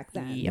thing back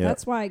then. Yep.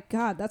 That's why,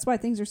 God, that's why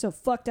things are so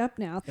fucked up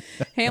now.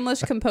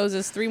 Hamlish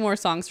composes 3 more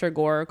songs for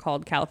Gore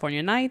called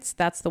California Nights,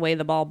 That's the Way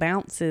the Ball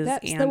Bounces,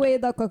 That's and the way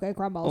the cookie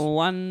crumbles.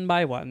 One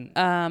by One.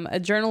 A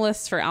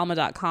journalist for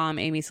Alma.com,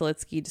 Amy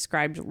Selitsky,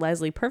 described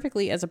Leslie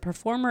perfectly as a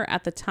performer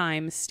at the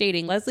time,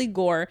 stating Leslie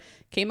Gore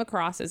came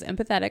across as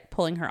empathetic,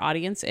 pulling her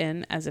audience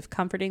in as if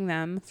comforting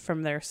them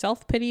from their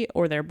self-pity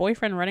or their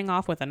boyfriend running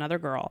off with another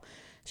girl.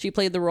 She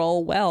played the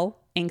role well,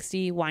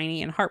 angsty,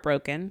 whiny, and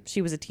heartbroken.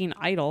 She was a teen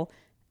idol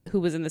who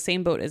was in the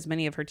same boat as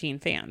many of her teen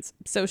fans.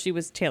 So she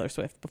was Taylor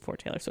Swift before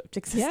Taylor Swift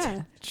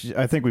existed. Yeah.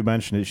 I think we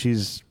mentioned it.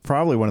 She's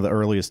probably one of the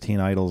earliest teen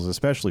idols,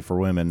 especially for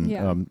women.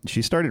 Yeah.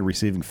 She started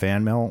receiving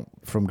fan mail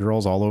from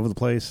girls all over the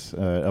place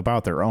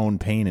about their own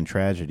pain and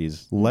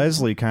tragedies.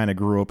 Leslie kind of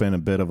grew up in a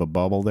bit of a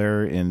bubble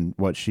there in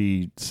what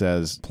she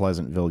says,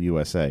 Pleasantville,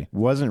 USA.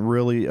 Wasn't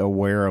really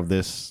aware of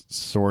this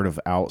sort of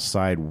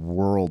outside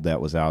world that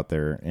was out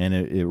there, and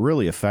it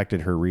really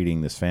affected her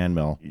reading this fan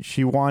mail.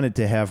 She wanted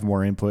to have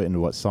more input into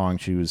what song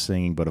she was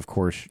singing, but of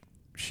course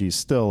she's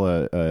still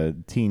a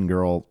teen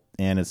girl,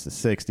 and it's the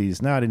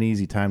 60s, not an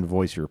easy time to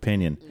voice your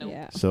opinion.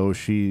 Yeah. So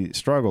she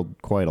struggled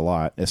quite a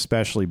lot,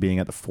 especially being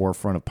at the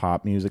forefront of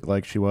pop music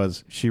like she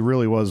was. She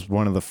really was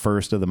one of the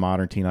first of the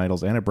modern teen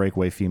idols and a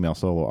breakaway female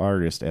solo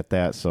artist at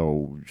that,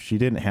 so she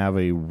didn't have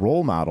a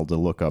role model to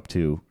look up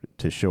to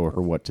show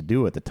her what to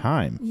do at the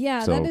time. Yeah,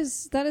 So-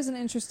 that is an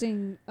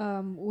interesting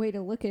way to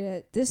look at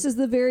it. This is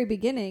the very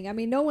beginning. I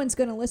mean, no one's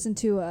going to listen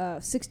to a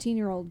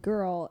 16-year-old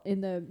girl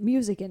in the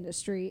music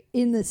industry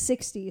in the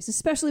 60s,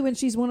 especially when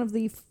she's one of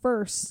the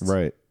first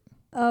Right.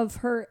 of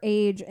her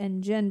age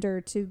and gender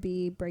to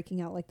be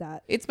breaking out like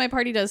that. It's My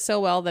Party does so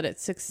well that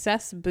its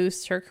success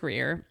boosts her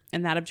career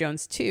and that of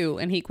Jones too,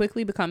 and he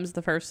quickly becomes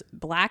the first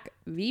black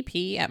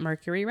VP at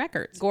Mercury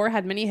Records. Gore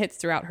had many hits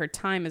throughout her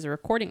time as a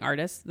recording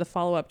artist. The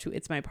follow-up to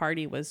It's My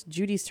Party was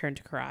Judy's Turn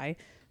to Cry,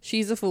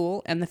 She's a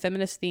Fool, and the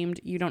feminist-themed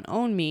You Don't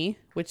Own Me,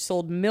 which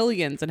sold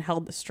millions and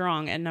held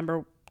strong at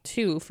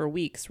 #2 for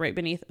weeks, right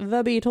beneath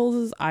The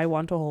Beatles' I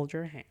Want to Hold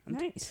Your Hand.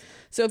 Nice.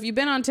 So if you've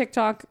been on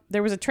TikTok,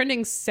 there was a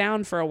trending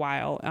sound for a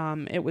while.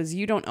 It was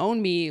You Don't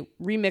Own Me,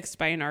 remixed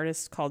by an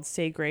artist called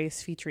Say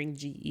Grace, featuring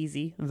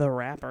G-Eazy, the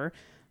rapper.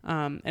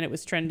 And it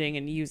was trending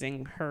and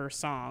using her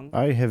song.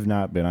 I have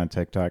not been on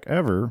TikTok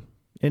ever,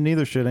 and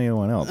neither should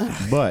anyone else.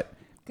 But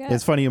Good.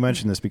 it's funny you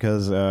mentioned this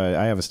because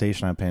I have a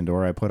station on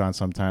Pandora I put on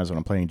sometimes when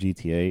I'm playing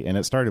GTA, and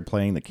it started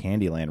playing the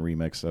Candyland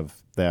remix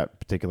of that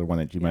particular one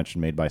that you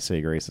mentioned, made by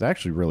Say Grace. It's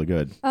actually really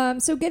good.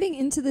 So getting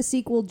into the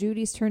sequel,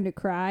 Judy's Turn to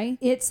Cry,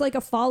 it's like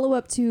a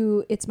follow-up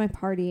to It's My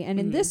Party. And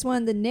in this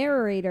one, the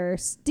narrator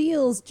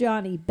steals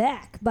Johnny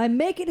back by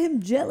making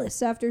him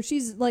jealous after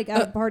she's like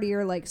at a party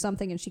or like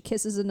something and she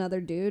kisses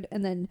another dude.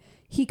 And then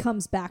he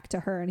comes back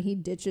to her and he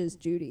ditches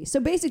Judy. So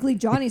basically,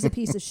 Johnny's a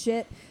piece of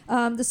shit.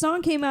 The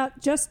song came out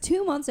just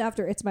 2 months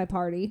after It's My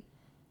Party.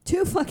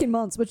 2 fucking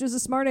months, which is a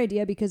smart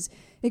idea because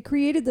it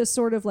created this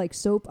sort of like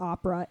soap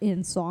opera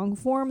in song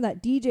form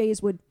that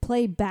DJs would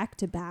play back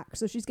to back.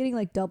 So she's getting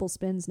like double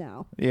spins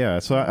now. Yeah,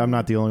 so I'm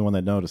not the only one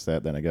that noticed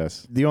that then, I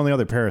guess. The only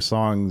other pair of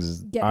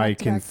songs I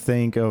can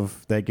think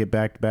of that get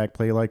back-to-back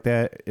play like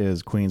that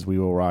is Queen's We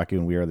Will Rock You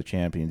and We Are the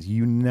Champions.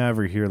 You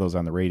never hear those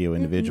on the radio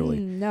individually.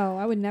 No,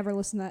 I would never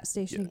listen to that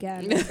station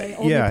again if they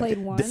only played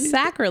one.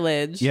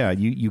 Sacrilege. Yeah,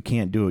 you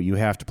can't do it. You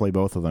have to play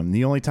both of them.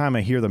 The only time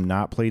I hear them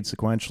not played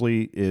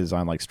sequentially is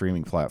on like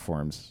streaming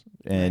platforms.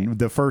 And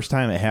the first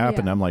time it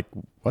happened, I'm like,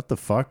 what the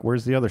fuck?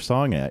 Where's the other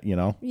song at? You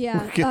know?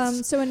 Yeah.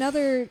 So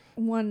another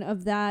one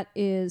of that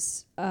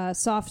is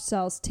Soft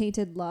Cell's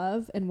Tainted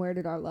Love and Where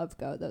Did Our Love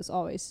Go? Those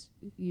always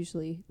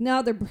usually...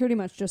 Now they're pretty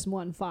much just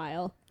one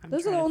file.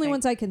 Those are the only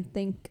ones I can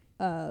think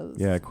of.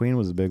 Yeah, Queen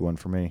was a big one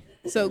for me.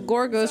 So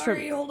Gore goes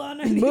Sorry, from... hold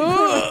on. I need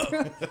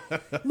to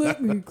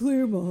let me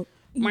clear my...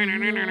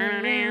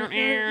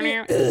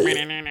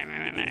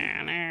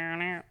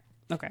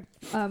 Okay.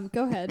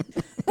 Go ahead.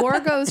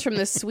 Gore goes from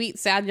the sweet,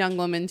 sad young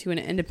woman to an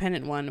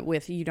independent one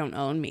with You Don't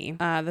Own Me.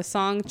 The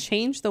song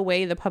changed the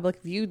way the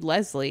public viewed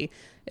Leslie.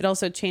 It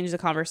also changed the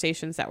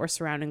conversations that were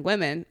surrounding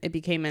women. It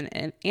became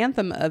an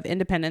anthem of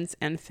independence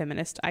and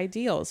feminist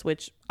ideals,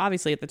 which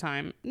obviously at the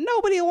time,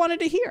 nobody wanted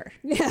to hear.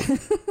 Yeah.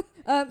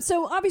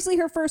 So obviously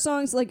her first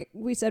songs, like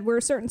we said, were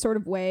a certain sort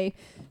of way.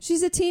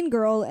 She's a teen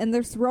girl and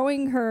they're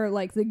throwing her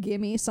like the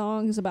gimme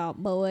songs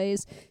about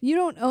boys. You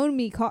Don't Own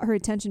Me caught her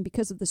attention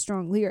because of the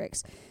strong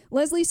lyrics.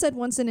 Leslie said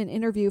once in an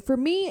interview, for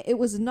me, it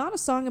was not a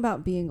song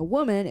about being a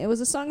woman. It was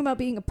a song about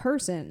being a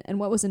person and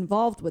what was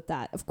involved with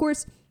that. Of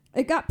course,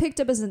 it got picked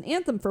up as an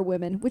anthem for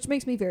women, which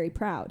makes me very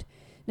proud.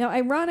 Now,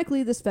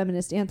 ironically, this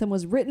feminist anthem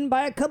was written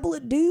by a couple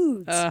of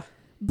dudes.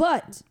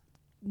 But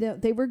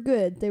they were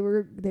good. They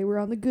were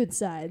on the good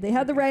side. They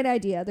had the right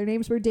idea. Their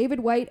names were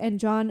David White and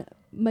John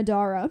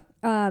Madara.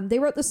 They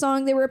wrote the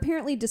song. They were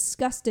apparently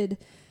disgusted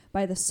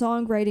by the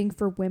songwriting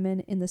for women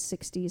in the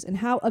 60s and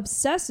how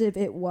obsessive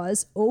it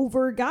was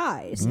over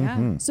guys.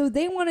 Yeah. So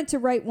they wanted to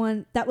write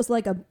one that was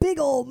like a big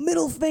old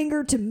middle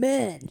finger to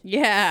men.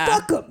 Yeah.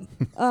 Fuck them.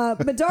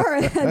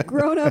 Madara had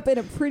grown up in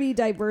a pretty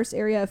diverse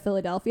area of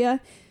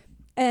Philadelphia,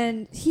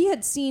 and he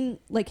had seen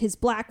like his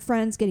black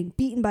friends getting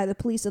beaten by the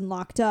police and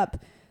locked up,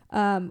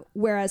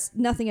 whereas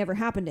nothing ever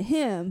happened to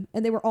him,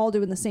 and they were all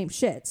doing the same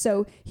shit.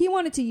 So he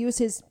wanted to use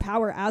his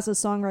power as a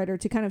songwriter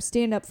to kind of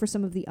stand up for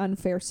some of the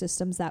unfair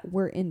systems that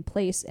were in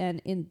place,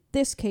 and in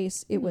this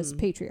case, it was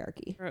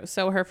patriarchy.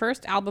 So her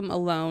first album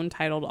alone,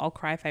 titled I'll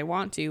Cry If I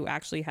Want To,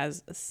 actually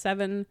has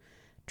 7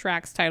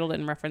 tracks titled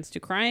in reference to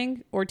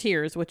crying or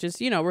tears, which is,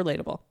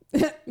 relatable.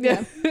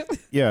 Yeah.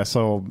 Yeah,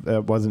 so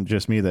it wasn't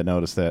just me that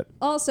noticed that.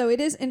 Also, it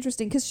is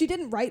interesting because she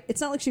didn't write.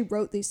 It's not like she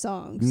wrote these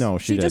songs. No,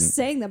 she didn't. Just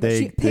sang them. But They-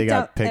 she they picked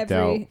got out picked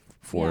every. out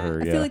for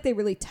her, I yeah. feel like they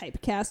really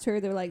typecast her.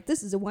 They're like,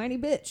 "This is a whiny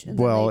bitch." And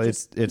then Well, they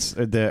it's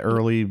the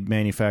early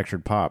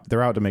manufactured pop.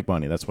 They're out to make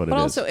money. That's what it But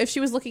is. also, if she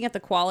was looking at the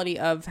quality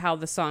of how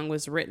the song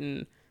was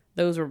written,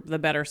 those were the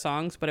better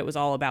songs, but it was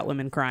all about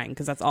women crying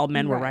because that's all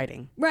men were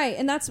writing. Right,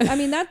 and that's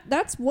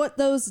that's what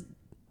those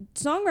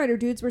songwriter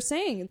dudes were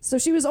saying. So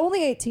she was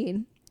only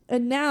 18,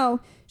 and now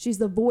she's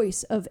the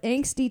voice of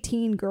angsty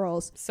teen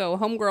girls. So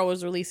Homegirl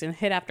was releasing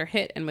hit after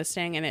hit and was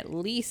staying in at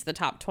least the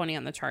top 20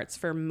 on the charts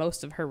for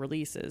most of her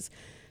releases.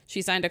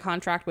 She signed a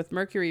contract with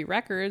Mercury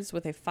Records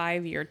with a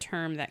 5-year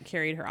term that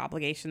carried her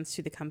obligations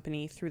to the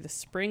company through the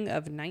spring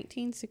of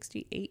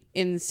 1968.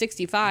 In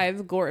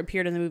 65, Gore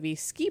appeared in the movie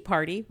Ski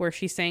Party, where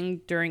she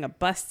sang during a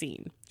bus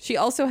scene. She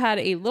also had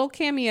a little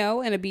cameo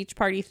in a beach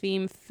party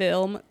theme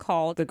film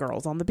called The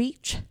Girls on the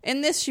Beach.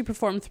 In this, she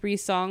performed 3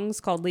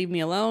 songs called Leave Me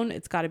Alone,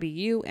 It's Gotta Be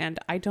You, and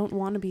I Don't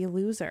Want to Be a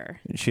Loser.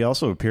 She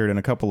also appeared in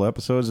a couple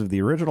episodes of the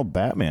original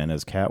Batman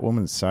as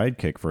Catwoman's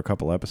sidekick for a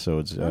couple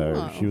episodes.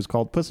 She was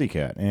called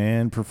Pussycat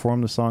and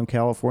performed the song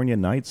California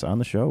Nights on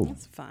the show.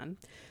 That's fun.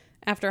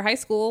 After high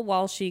school,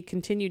 while she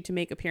continued to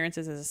make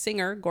appearances as a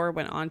singer, Gore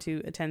went on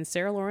to attend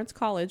Sarah Lawrence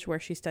College, where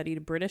she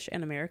studied British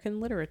and American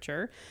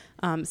literature.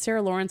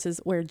 Sarah Lawrence is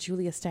where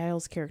Julia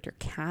Stiles' character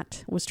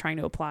Kat was trying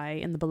to apply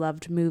in the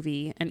beloved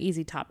movie, an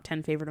easy top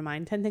 10 favorite of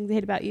mine, 10 Things I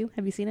Hate About You.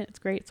 Have you seen it? It's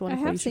great. It's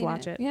wonderful. You should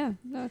watch it. Yeah,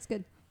 no, it's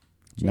good.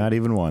 Not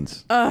even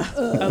once.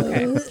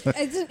 Okay.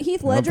 Isn't Heath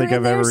I don't Ledger think in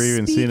I've there? ever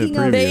even seen it Speaking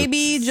of- preview.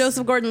 Baby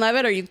Joseph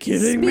Gordon-Levitt, are you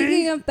kidding me?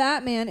 Speaking of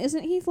Batman,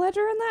 isn't Heath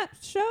Ledger in that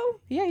show?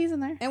 Yeah, he's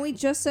in there. And we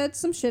just said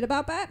some shit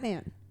about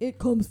Batman. It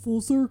comes full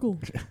circle.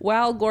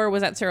 While Gore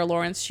was at Sarah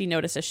Lawrence, she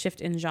noticed a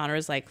shift in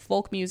genres like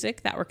folk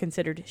music that were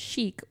considered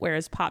chic,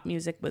 whereas pop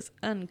music was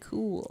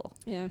uncool.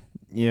 Yeah.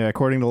 Yeah,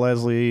 according to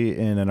Leslie,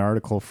 in an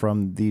article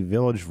from The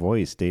Village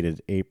Voice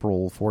dated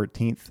April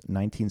 14th,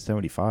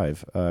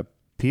 1975,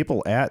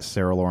 people at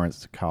Sarah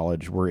Lawrence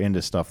College were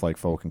into stuff like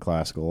folk and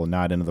classical and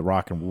not into the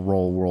rock and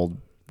roll world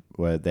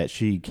that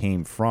she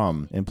came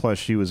from. And plus,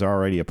 she was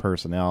already a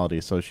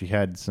personality, so she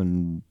had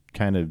some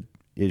kind of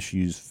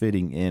issues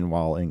fitting in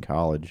while in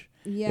college.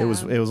 Yeah. It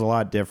was a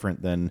lot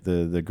different than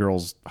the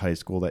girls' high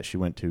school that she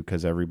went to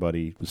because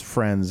everybody was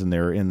friends and they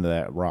were in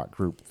that rock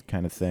group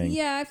kind of thing.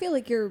 Yeah, I feel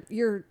like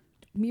your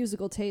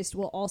musical taste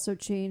will also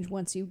change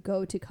once you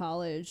go to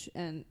college,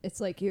 and it's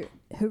like your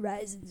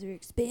horizons are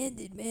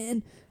expanded,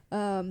 man.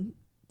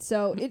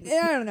 So I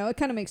don't know. It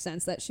kind of makes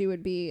sense that she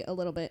would be a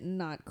little bit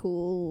not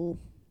cool.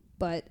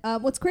 But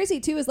what's crazy,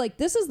 too, is like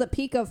this is the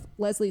peak of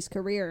Leslie's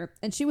career,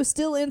 and she was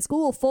still in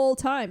school full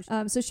time.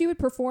 So she would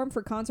perform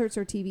for concerts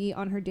or TV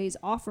on her days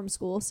off from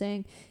school,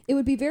 saying, "It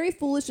would be very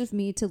foolish of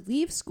me to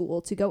leave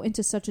school to go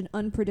into such an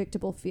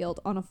unpredictable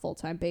field on a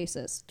full-time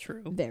basis."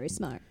 True. Very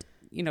smart.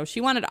 You know,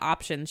 she wanted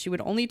options. She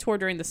would only tour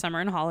during the summer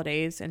and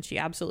holidays, and she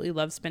absolutely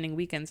loved spending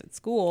weekends at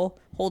school,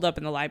 holed up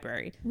in the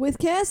library. With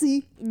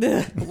Cassie.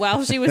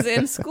 While she was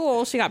in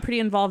school, she got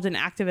pretty involved in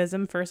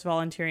activism, first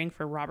volunteering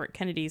for Robert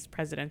Kennedy's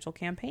presidential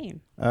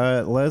campaign.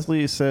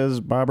 Leslie says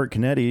Robert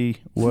Kennedy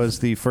was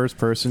the first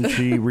person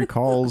she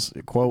recalls,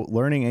 quote,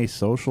 learning a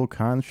social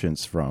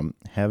conscience from,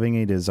 having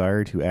a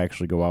desire to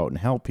actually go out and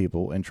help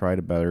people and try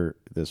to better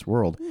this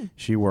world.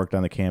 She worked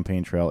on the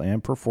campaign trail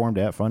and performed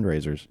at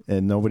fundraisers,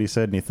 and nobody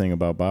said anything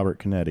about Robert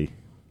Kennedy.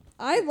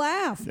 I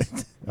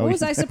laughed.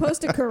 Was I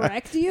supposed to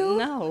correct you?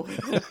 No.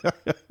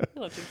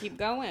 Let you keep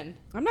going.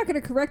 I'm not going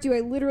to correct you. I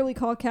literally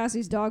call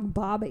Cassie's dog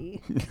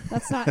Bobby.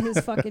 That's not his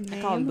fucking name.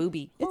 I call him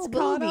Booby. It's Booby.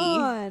 caught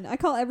on. I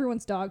call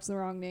everyone's dogs the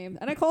wrong name.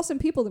 And I call some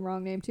people the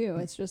wrong name, too.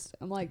 It's just,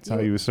 I'm like... That's how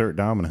you assert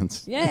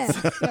dominance. Yeah,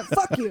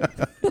 fuck you.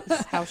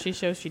 That's how she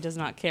shows she does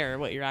not care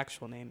what your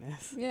actual name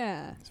is.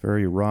 Yeah. It's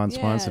very Ron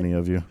Swanson-y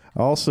of you.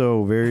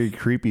 Also, very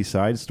creepy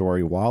side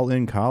story. While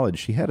in college,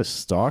 she had a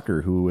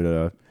stalker who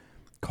would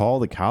call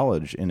the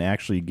college and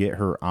actually get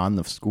her on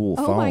the school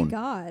phone. Oh, my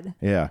God.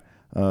 Yeah.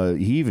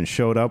 He even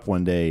showed up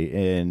one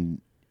day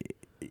and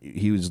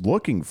he was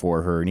looking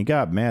for her and he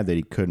got mad that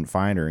he couldn't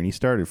find her and he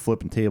started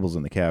flipping tables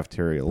in the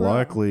cafeteria. Bro.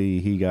 Luckily,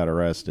 he got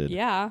arrested.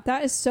 Yeah.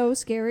 That is so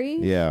scary.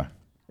 Yeah.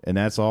 And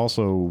that's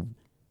also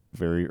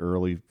very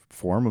early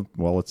form of,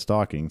 well, it's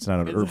stalking. It's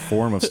not a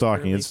form of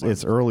stalking.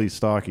 It's early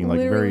stalking, like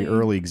Literally. very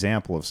early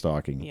example of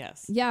stalking.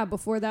 Yes. Yeah,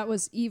 before that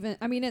was even...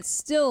 I mean, it's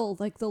still,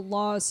 like, the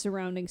laws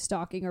surrounding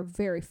stalking are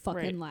very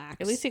fucking Right. lax.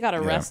 At least he got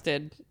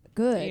arrested.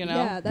 Good. you know?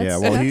 Yeah, that's, Yeah,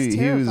 well, that's he was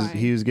terrifying.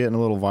 he was getting a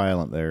little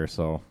violent there,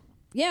 so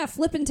Yeah,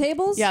 flipping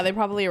tables. Yeah, they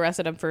probably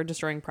arrested him for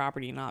destroying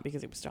property, not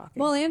because he was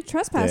stalking. Well, and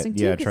trespassing,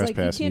 too. yeah, 'cause, like, you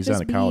trespassing. can't He's on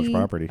just a college be-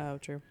 property. Oh,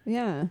 true.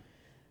 Yeah.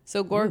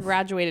 So Gore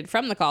graduated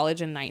from the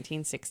college in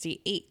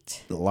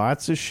 1968.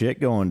 Lots of shit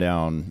going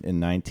down in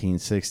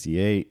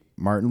 1968.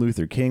 Martin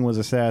Luther King was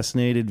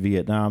assassinated.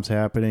 Vietnam's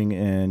happening,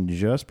 and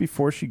just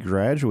before she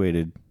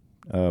graduated,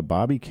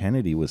 Bobby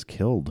Kennedy was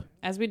killed.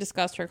 As we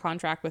discussed, her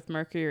contract with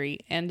Mercury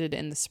ended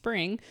in the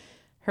spring.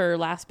 Her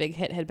last big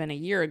hit had been a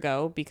year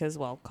ago because,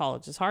 well,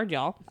 college is hard,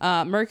 y'all.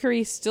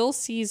 Mercury still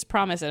sees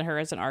promise in her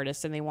as an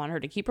artist, and they want her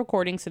to keep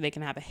recording so they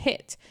can have a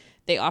hit.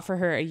 They offer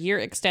her a year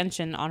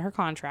extension on her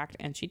contract,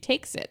 and she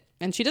takes it.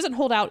 And she doesn't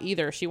hold out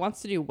either. She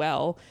wants to do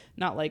well,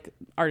 not like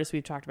artists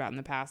we've talked about in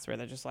the past where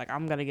they're just like,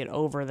 I'm going to get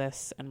over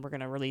this and we're going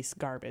to release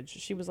garbage.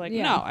 She was like,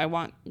 Yeah. no, I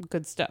want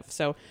good stuff.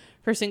 So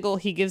her single,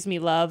 He Gives Me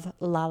Love,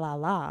 La La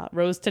La,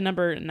 rose to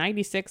number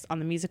 96 on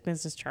the music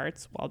business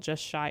charts while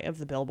just shy of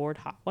the Billboard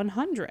Hot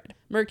 100.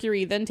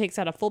 Mercury then takes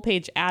out a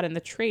full-page ad in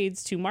the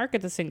trades to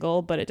market the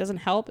single, but it doesn't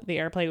help. The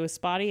airplay was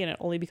spotty and it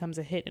only becomes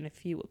a hit in a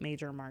few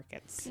major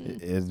markets.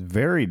 It's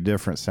very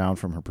different sound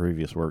from her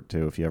previous work,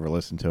 too, if you ever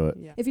listen to it.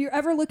 Yeah. If you're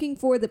ever looking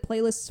for the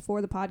playlists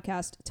for the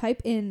podcast,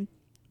 type in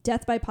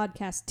Death by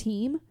Podcast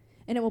Team,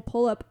 and it will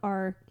pull up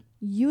our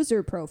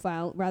user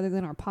profile rather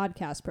than our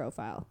podcast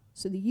profile.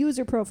 So the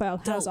user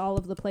profile has all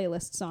of the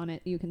playlists on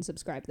it. You can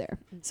subscribe there.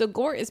 So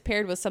Gore is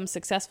paired with some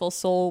successful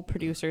soul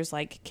producers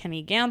like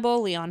Kenny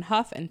Gamble, Leon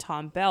Huff, and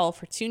Tom Bell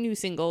for 2 new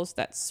singles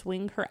that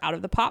swing her out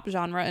of the pop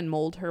genre and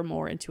mold her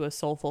more into a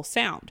soulful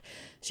sound.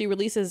 She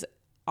releases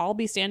I'll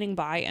Be Standing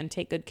By and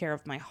Take Good Care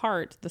of My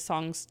Heart. The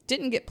songs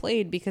didn't get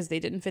played because they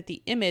didn't fit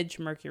the image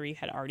Mercury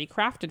had already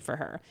crafted for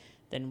her.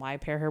 Then why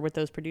pair her with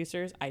those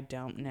producers? I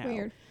don't know.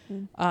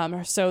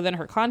 Weird. So then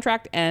her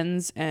contract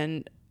ends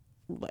and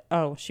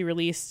she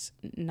released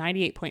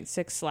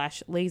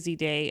 98.6 / Lazy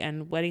Day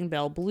and Wedding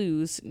Bell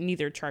Blues.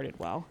 Neither charted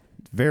well.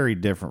 Very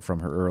different from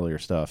her earlier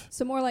stuff.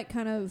 So more like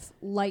kind of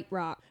light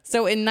rock. So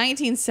in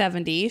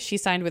 1970, she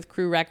signed with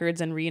Crew Records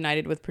and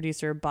reunited with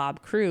producer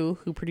Bob Crew,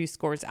 who produced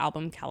Gore's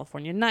album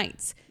California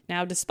Nights.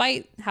 Now,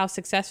 despite how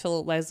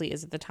successful Leslie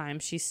is at the time,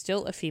 she's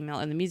still a female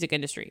in the music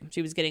industry.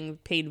 She was getting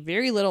paid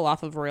very little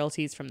off of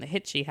royalties from the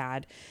hits she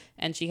had,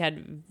 and she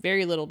had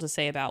very little to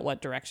say about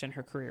what direction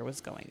her career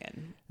was going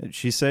in.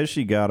 She says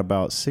she got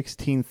about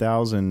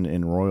 $16,000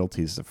 in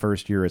royalties the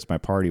first year It's My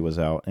Party was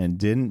out and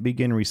didn't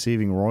begin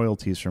receiving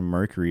royalties from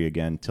Mercury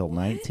again till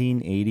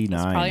 1989.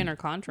 It's probably in her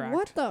contract.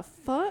 What the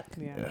fuck?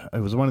 Yeah. It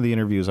was one of the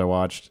interviews I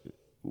watched.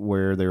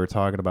 where they were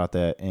talking about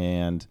that,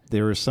 and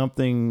there was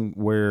something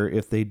where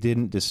if they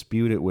didn't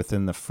dispute it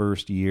within the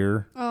first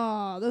year,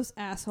 Oh, those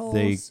assholes.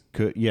 they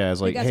could. Yeah, it's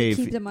They like, got hey,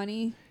 to if, keep the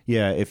money.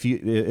 yeah, if you,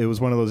 it was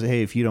one of those,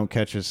 hey, if you don't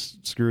catch us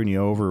screwing you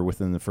over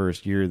within the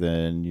first year,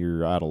 then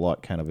you're out of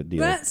luck, kind of a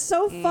deal. That's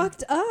so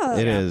fucked up.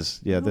 It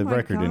is. Yeah, Oh the my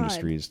record God.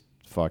 industry is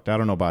fucked. I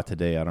don't know about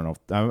today. I don't know.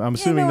 I'm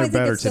assuming I they're think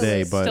better it still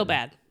today, is. but Still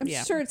bad. I'm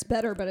Yeah. sure it's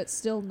better, but it's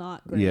still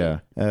not great. yeah.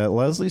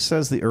 Leslie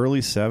says the early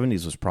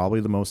 70s was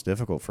probably the most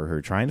difficult for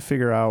her, trying to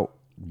figure out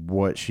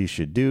what she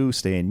should do,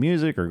 stay in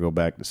music or go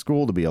back to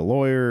school to be a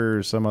lawyer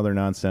or some other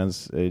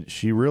nonsense.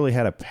 She really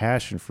had a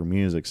passion for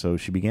music, so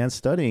she began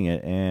studying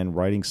it and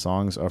writing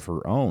songs of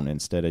her own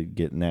instead of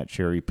getting that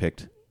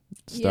cherry-picked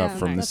stuff Yeah,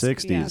 from the that's-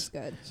 60s. yeah, that's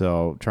good.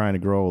 So trying to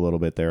grow a little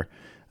bit there.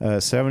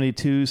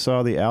 72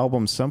 saw the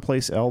album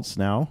Someplace Else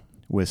Now,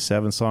 with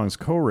 7 songs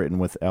co-written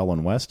with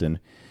Ellen Weston.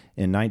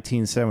 In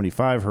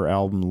 1975, her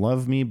album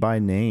Love Me by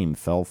Name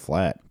fell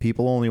flat.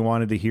 People only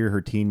wanted to hear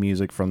her teen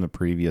music from the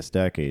previous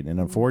decade, and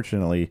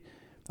unfortunately,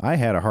 I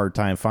had a hard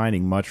time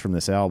finding much from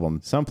this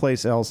album.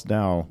 Someplace Else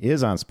Now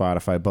is on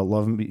Spotify, but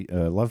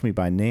Love Me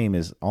by Name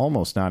is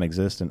almost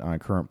non-existent on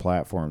current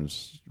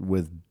platforms,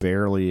 with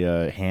barely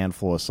a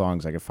handful of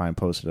songs I could find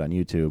posted on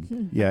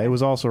YouTube. Yeah, it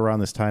was also around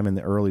this time in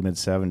the early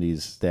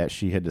mid-70s that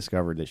she had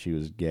discovered that she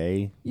was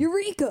gay.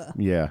 Eureka!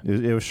 Yeah,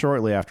 it was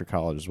shortly after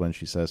college is when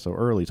she says, so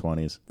early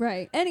 20s.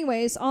 Right.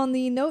 Anyways, on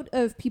the note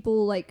of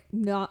people like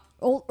not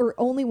or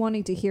only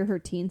wanting to hear her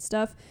teen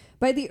stuff,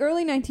 by the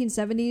early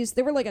 1970s,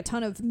 there were like a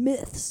ton of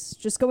myths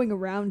just going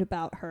around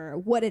about her,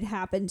 what had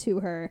happened to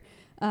her,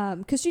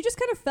 because she just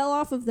kind of fell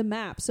off of the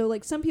map. So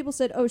like some people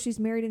said, oh, she's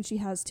married and she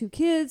has 2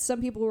 kids.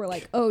 Some people were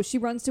like, oh, she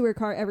runs to her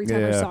car every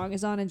time her Yeah. song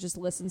is on and just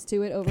listens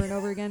to it over and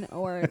over again,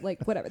 or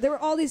like whatever. There were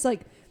all these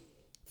like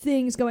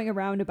things going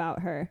around about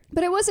her.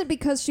 But it wasn't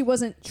because she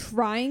wasn't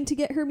trying to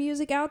get her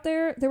music out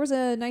there. There was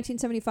a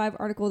 1975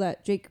 article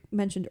that Jake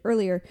mentioned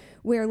earlier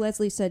where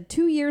Leslie said,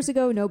 2 years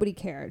ago, nobody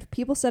cared.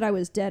 People said I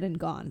was dead and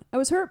gone. I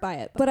was hurt by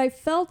it. But I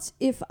felt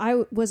if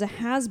I was a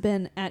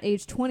has-been at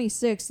age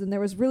 26, then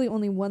there was really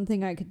only one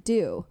thing I could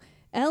do.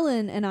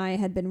 Ellen and I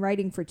had been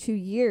writing for 2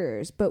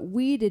 years, but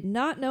we did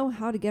not know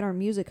how to get our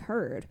music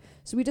heard.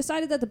 So we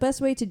decided that the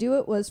best way to do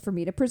it was for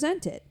me to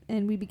present it.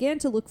 And we began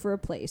to look for a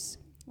place.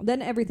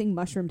 Then everything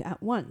mushroomed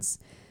at once.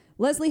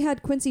 Leslie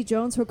had Quincy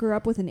Jones hook her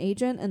up with an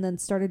agent and then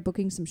started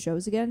booking some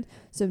shows again.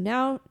 So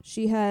now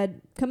she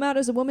had come out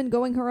as a woman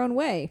going her own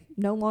way.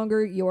 No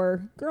longer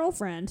your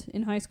girlfriend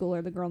in high school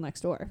or the girl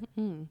next door.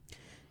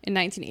 In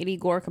 1980,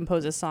 Gore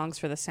composes songs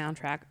for the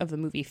soundtrack of the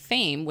movie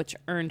Fame, which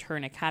earned her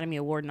an Academy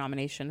Award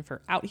nomination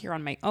for Out Here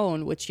on My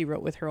Own, which she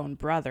wrote with her own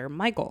brother,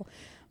 Michael.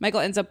 Michael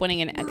ends up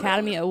winning an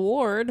Academy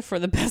Award for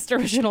the Best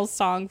Original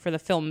Song for the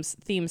film's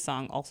theme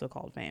song, also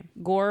called Fame.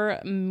 Gore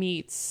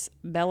meets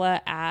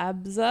Bella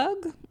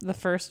Abzug, the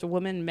first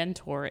woman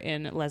mentor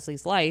in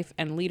Leslie's life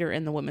and leader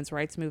in the women's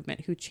rights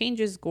movement, who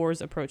changes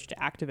Gore's approach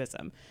to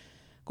activism.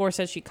 Gore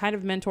says she kind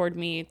of mentored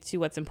me to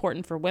what's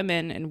important for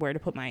women and where to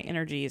put my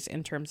energies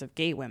in terms of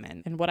gay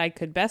women and what I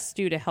could best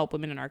do to help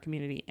women in our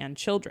community and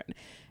children.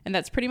 And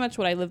that's pretty much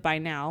what I live by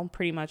now,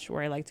 pretty much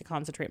where I like to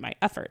concentrate my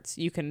efforts.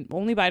 You can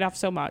only bite off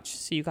so much,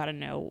 so you got to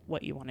know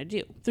what you want to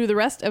do. Through the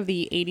rest of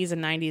the 80s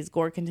and 90s,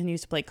 Gore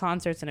continues to play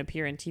concerts and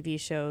appear in TV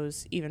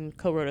shows, even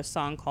co-wrote a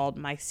song called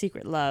My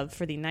Secret Love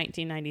for the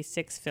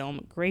 1996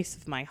 film Grace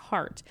of My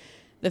Heart.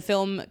 The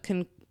film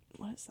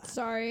what is that?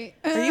 Sorry.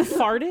 Are you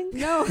farting?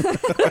 No.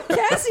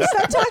 Cassie,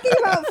 stop talking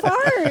about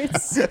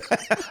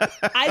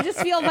farts. I just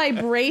feel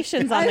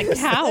vibrations on the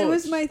couch. It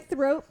was my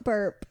throat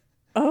burp.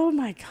 Oh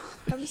my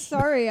god! I'm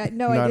sorry. I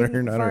Not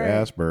didn't her fart.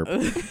 ass burp.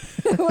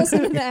 It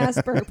wasn't an ass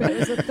burp. It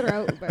was a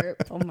throat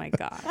burp. Oh my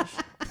gosh!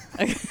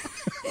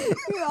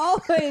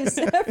 Always.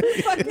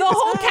 Every fucking The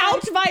whole time.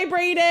 couch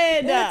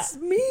vibrated. It's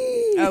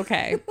me.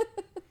 Okay.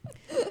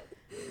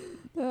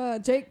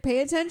 Jake, pay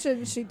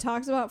attention. She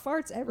talks about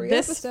farts every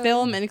This episode.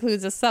 film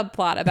includes a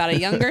subplot about a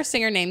younger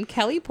singer named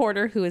Kelly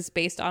Porter, who is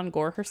based on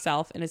Gore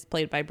herself and is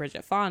played by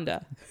Bridget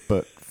Fonda.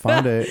 But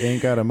Fonda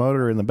ain't got a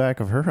motor in the back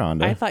of her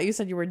Honda. I thought you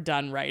said you were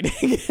done writing.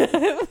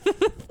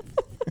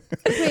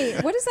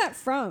 Wait, what is that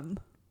from?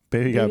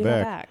 Baby got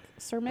back.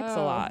 Sir Mix a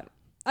Oh. Lot.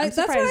 That's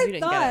I'm what surprised I you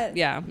didn't thought. get it.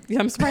 Yeah,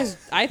 I'm surprised.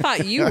 I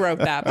thought you wrote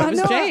that, but it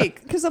was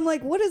Jake. Because I'm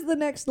like, what is the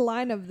next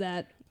line of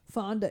that?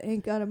 Fonda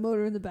ain't got a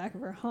motor in the back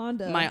of her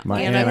Honda. My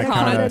My Anaconda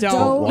anaconda don't.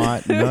 don't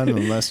want none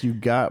unless you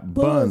got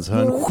buns,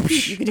 hun.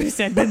 You can do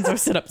sandbends or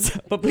sit-ups,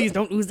 but please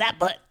don't lose that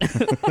butt.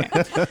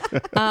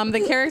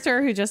 The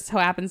character, who just so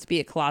happens to be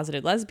a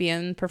closeted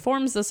lesbian,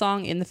 performs the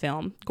song in the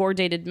film. Gore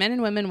dated men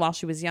and women while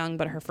she was young,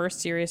 but her first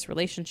serious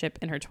relationship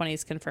in her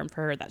 20s confirmed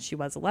for her that she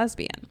was a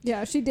lesbian.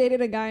 Yeah, she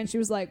dated a guy and she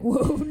was like,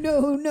 whoa,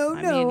 no, no, no.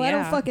 mean, I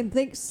don't yeah. fucking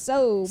think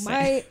so.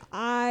 Same.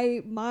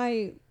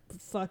 My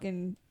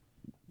fucking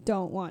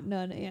don't want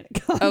none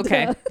anaconda.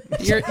 Okay,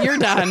 you're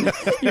done.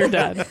 You're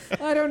done.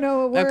 I don't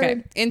know a word.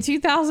 Okay. In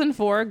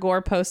 2004,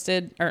 Gore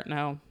posted,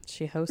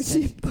 she hosted.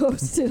 She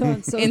posted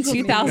on social In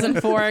media.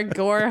 2004,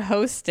 Gore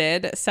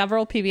hosted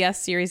several PBS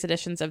series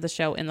editions of the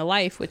show In the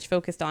Life, which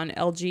focused on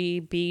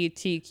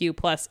LGBTQ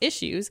plus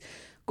issues.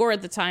 Gore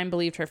at the time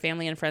believed her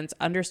family and friends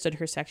understood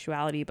her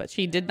sexuality, but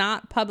she did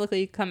not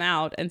publicly come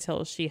out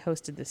until she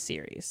hosted this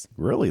series.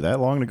 Really, that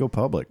long to go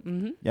public?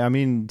 Mm-hmm. Yeah, I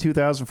mean,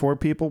 2004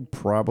 people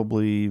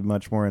probably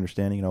much more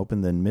understanding and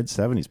open than mid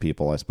 70s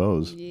people, I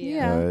suppose.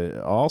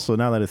 Yeah. Also,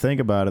 now that I think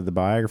about it, the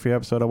biography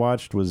episode I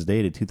watched was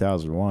dated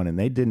 2001, and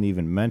they didn't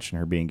even mention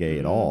her being gay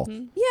at all.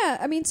 Yeah,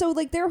 I mean, so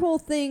like their whole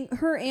thing,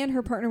 her and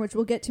her partner, which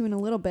we'll get to in a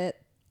little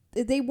bit,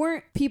 they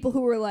weren't people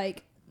who were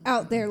like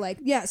out there like,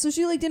 yeah, so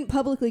she like didn't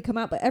publicly come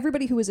out, but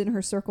everybody who was in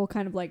her circle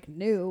kind of like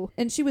knew,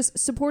 and she was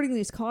supporting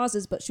these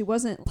causes, but she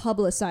wasn't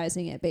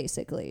publicizing it.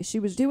 Basically, she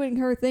was doing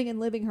her thing and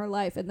living her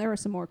life, and there are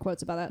some more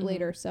quotes about that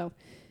later, so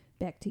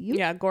back to you.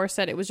 Yeah, Gore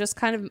said it was just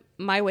kind of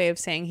my way of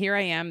saying, here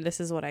I am, this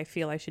is what I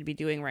feel I should be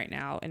doing right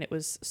now, and it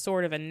was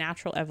sort of a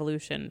natural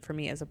evolution for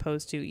me as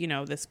opposed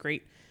to, this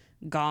great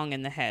gong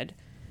in the head.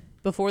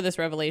 Before this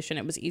revelation,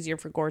 it was easier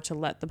for Gore to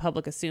let the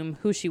public assume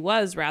who she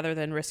was rather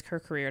than risk her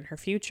career and her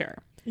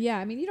future. Yeah,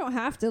 I mean, you don't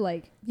have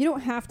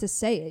to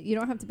say it. You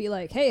don't have to be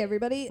like, hey,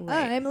 everybody,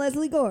 Right. I'm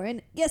Leslie Gore,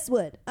 and guess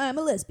what? I'm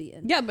a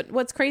lesbian. Yeah, but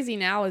what's crazy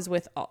now is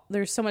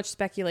there's so much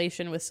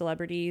speculation with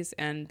celebrities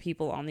and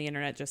people on the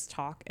internet just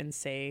talk and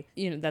say,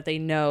 that they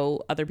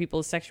know other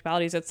people's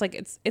sexualities. It's like,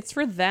 it's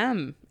for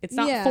them. It's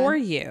not for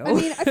you. I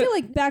mean, I feel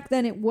like back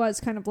then it was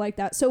kind of like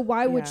that. So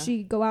why would Yeah.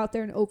 she go out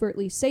there and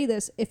overtly say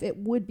this if it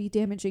would be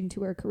damaging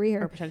to her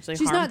career? Or potentially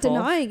she's harmful.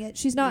 not denying it.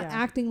 She's not Yeah.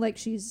 acting like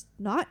she's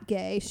not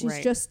gay. She's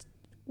Right. just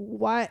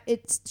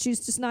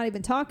she's just not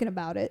even talking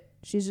about it.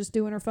 She's just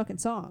doing her fucking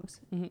songs.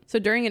 So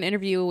during an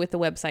interview with the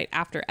website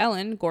After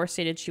Ellen, Gore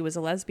stated she was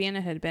a lesbian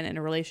and had been in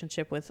a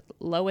relationship with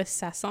Lois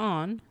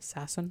Sasson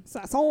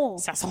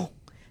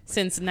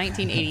since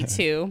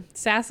 1982.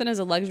 Sasson is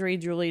a luxury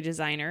jewelry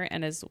designer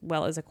and as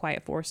well as a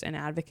quiet force and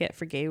advocate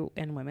for gay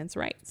and women's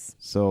rights.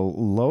 So,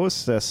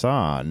 Lois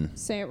Sasson.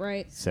 Say it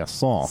right.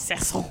 Sasson.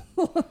 Sasson.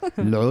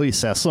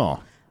 Lois Sasson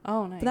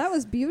Oh, nice. But that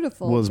was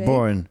beautiful. was babe.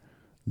 born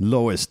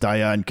Lois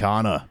Diane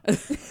Connor.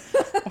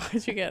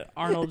 Why'd you get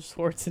Arnold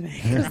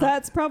Schwarzenegger? 'Cause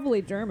that's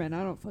probably German.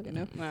 I don't fucking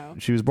know. No.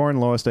 She was born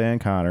Lois Diane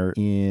Connor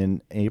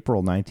in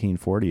April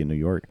 1940 in New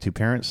York to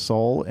parents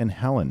Sol and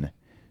Helen.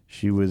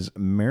 She was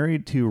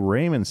married to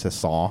Raymond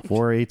Sasson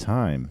for a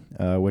time,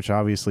 which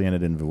obviously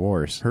ended in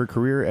divorce. Her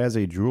career as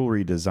a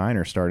jewelry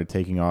designer started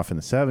taking off in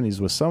the 70s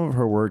with some of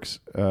her works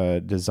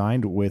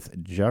designed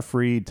with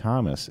Jeffrey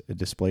Thomas,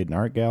 displayed in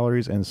art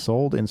galleries and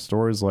sold in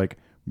stores like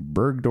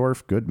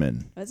Bergdorf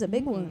Goodman. That's a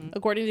big one.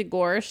 According to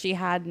Gore, she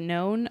had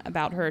known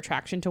about her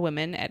attraction to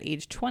women at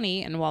age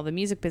 20, and while the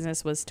music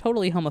business was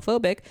totally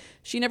homophobic,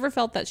 she never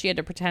felt that she had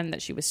to pretend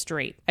that she was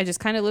straight. I just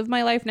kind of lived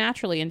my life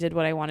naturally and did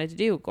what I wanted to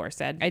do, Gore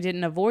said. I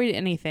didn't avoid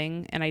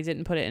anything, and I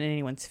didn't put it in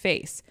anyone's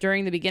face.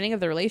 During the beginning of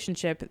the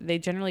relationship, they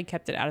generally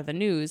kept it out of the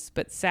news,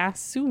 but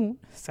Sasson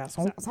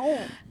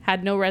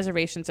had no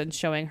reservations in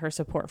showing her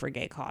support for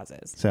gay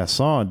causes.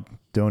 Sasson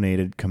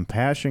donated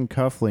compassion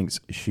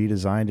cufflinks she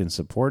designed in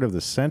support of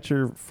the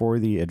Center for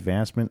the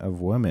Advancement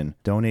of Women,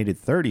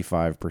 donated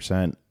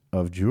 35%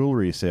 of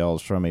jewelry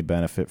sales from a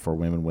benefit for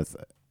women with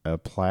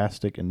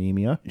aplastic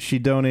anemia. She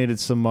donated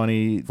some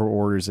money for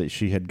orders that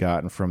she had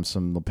gotten from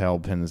some lapel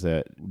pins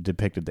that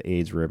depicted the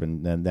AIDS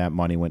ribbon, and that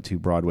money went to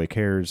Broadway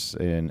Cares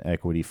and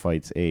Equity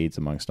Fights AIDS,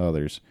 amongst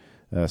others.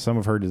 Some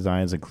of her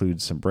designs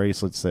include some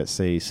bracelets that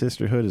say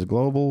sisterhood is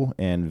global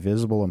and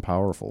visible and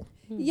powerful.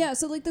 Yeah,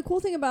 so like the cool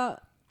thing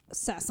about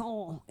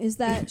Sasson is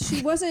that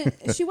she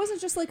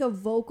wasn't just like a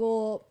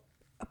vocal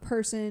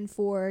person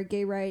for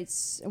gay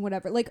rights and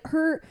whatever. Like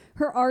her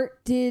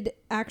art did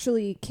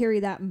actually carry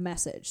that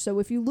message. So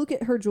if you look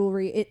at her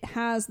jewelry, it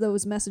has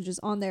those messages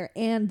on there.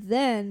 And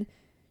then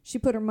she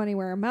put her money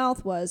where her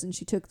mouth was, and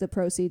she took the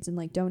proceeds and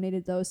like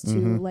donated those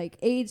to like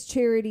AIDS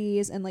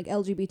charities and like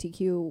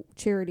LGBTQ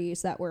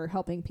charities that were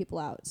helping people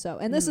out. So,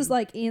 and this is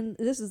like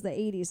this is the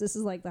 80s. This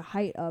is like the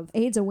height of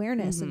AIDS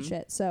awareness and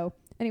shit. So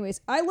anyways,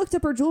 I looked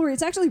up her jewelry.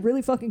 It's actually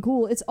really fucking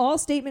cool. It's all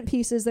statement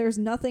pieces. There's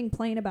nothing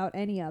plain about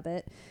any of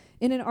it.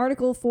 In an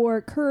article for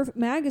Curve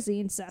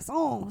magazine,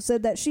 Sasson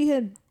said that she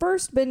had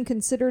first been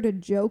considered a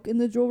joke in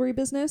the jewelry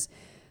business.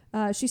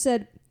 She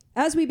said,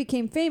 as we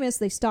became famous,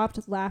 they stopped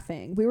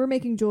laughing. We were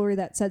making jewelry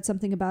that said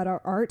something about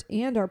our art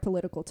and our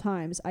political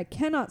times. I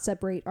cannot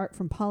separate art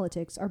from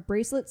politics. Our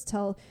bracelets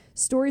tell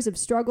stories of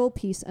struggle,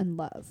 peace, and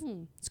love.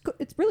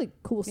 It's really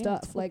cool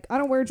stuff. Like, I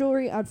don't wear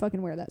jewelry. I'd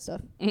fucking wear that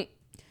stuff.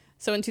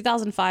 So in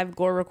 2005,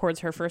 Gore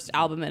records her first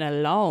album in a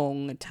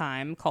long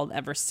time called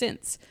Ever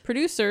Since.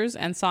 Producers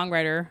and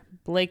songwriter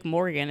Blake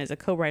Morgan is a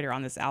co-writer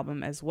on this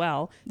album as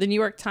well. The New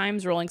York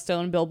Times, Rolling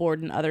Stone,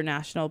 Billboard, and other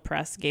national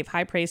press gave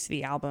high praise to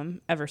the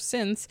album. Ever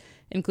Since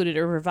included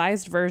a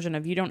revised version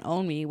of You Don't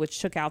Own Me, which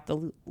took out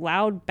the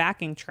loud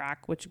backing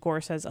track, which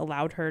Gore says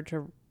allowed her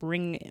to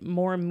bring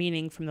more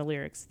meaning from the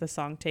lyrics. The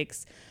song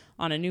takes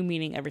on a new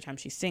meaning every time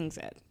she sings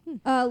it.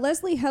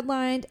 Leslie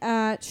headlined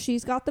at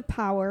She's Got the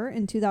Power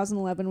in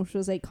 2011, which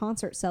was a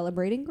concert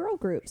celebrating girl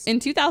groups. In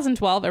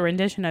 2012, a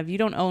rendition of You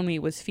Don't Own Me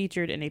was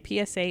featured in a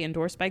PSA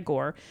endorsed by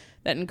Gore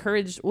that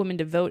encouraged women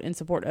to vote in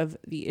support of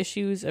the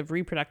issues of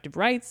reproductive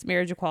rights,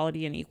 marriage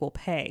equality, and equal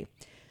pay.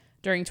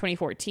 During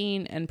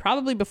 2014, and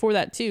probably before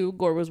that too,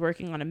 Gore was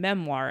working on a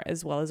memoir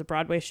as well as a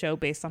Broadway show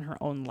based on her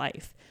own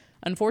life.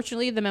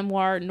 Unfortunately, the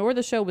memoir nor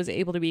the show was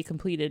able to be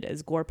completed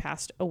as Gore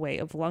passed away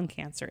of lung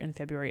cancer in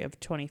February of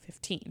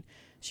 2015.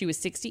 She was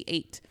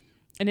 68.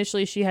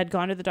 Initially, she had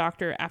gone to the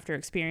doctor after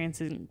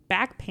experiencing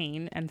back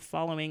pain, and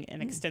following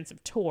an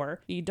extensive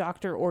tour, the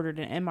doctor ordered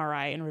an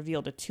MRI and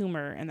revealed a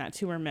tumor, and that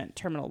tumor meant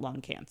terminal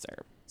lung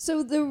cancer.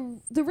 So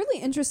the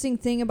really interesting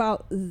thing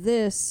about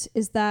this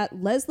is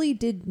that Leslie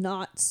did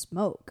not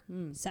smoke.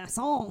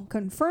 Sasson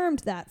confirmed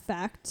that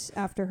fact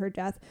after her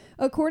death.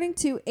 According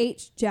to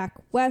H. Jack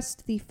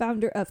West, the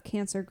founder of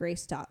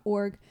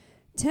CancerGrace.org,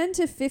 10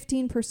 to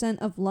 15%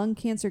 of lung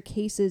cancer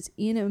cases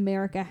in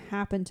America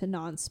happen to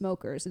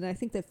non-smokers. And I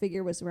think the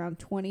figure was around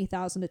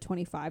 20,000 to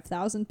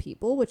 25,000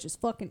 people, which is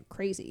fucking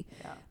crazy.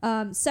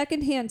 Yeah.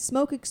 Secondhand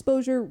smoke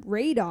exposure,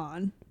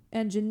 radon,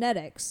 and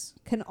genetics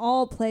can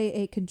all play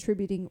a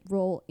contributing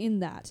role in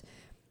that.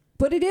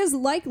 But it is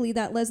likely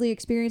that Leslie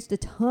experienced a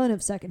ton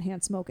of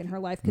secondhand smoke in her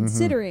life,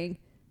 considering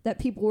that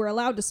people were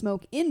allowed to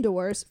smoke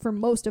indoors for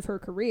most of her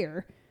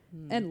career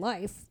and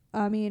life.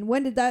 I mean,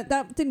 when did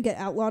that didn't get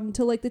outlawed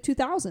until like the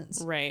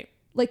 2000s. Right.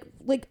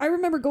 Like I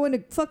remember going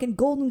to fucking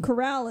Golden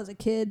Corral as a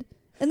kid,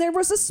 and there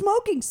was a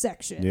smoking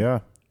section. Yeah.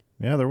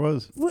 Yeah, there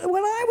was.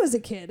 When I was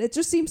a kid, it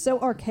just seems so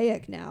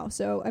archaic now.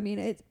 So, I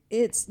mean,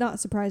 it's not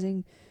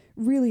surprising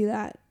really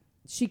that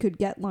she could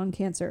get lung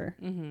cancer.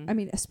 I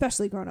mean,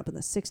 especially growing up in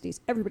the 60s,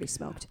 everybody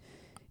smoked,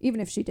 even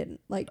if she didn't.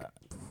 Like,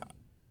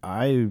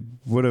 I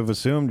would have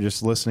assumed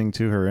just listening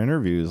to her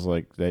interviews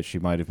like that she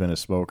might have been a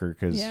smoker,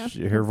 because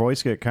her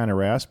voice get kind of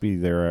raspy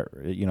there,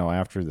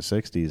 after the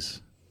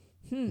 60s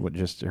with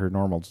just her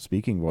normal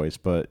speaking voice.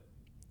 But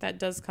that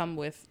does come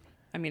with,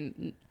 I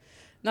mean,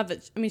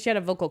 she had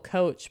a vocal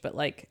coach, but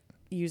like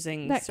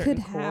using that certain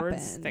could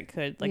chords happen. that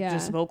could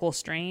just vocal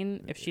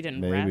strain if she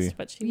didn't Maybe. rest.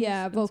 But she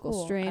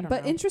vocal strain. I don't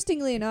But know.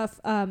 interestingly enough,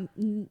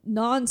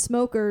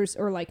 non-smokers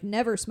or like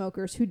never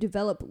smokers who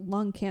develop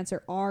lung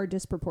cancer are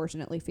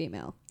disproportionately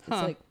female. It's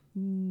like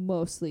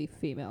mostly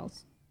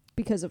females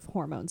because of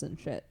hormones and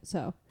shit.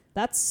 So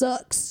that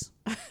sucks.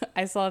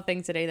 I saw a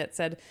thing today that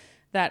said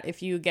that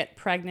if you get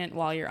pregnant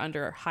while you're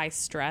under high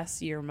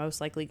stress, you're most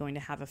likely going to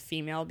have a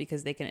female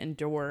because they can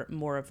endure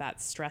more of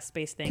that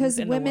stress-based things Because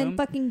in the women womb.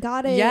 fucking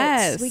got it.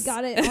 Yes. We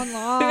got it on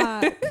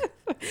lock.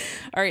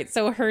 All right,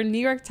 so her New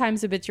York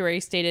Times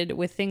obituary stated,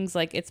 with things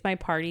like It's My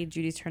Party,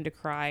 Judy's Turn to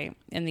Cry,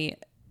 and the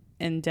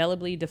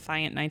indelibly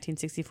defiant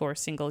 1964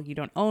 single You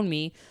Don't Own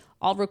Me,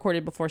 all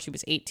recorded before she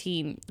was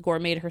 18, Gore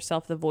made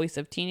herself the voice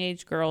of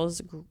teenage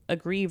girls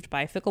aggrieved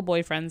by fickle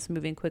boyfriends,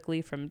 moving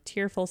quickly from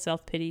tearful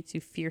self-pity to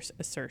fierce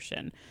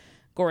assertion.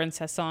 Gore and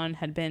Sasson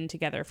had been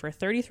together for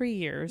 33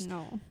 years,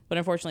 but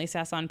unfortunately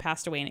Sasson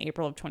passed away in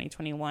April of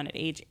 2021 at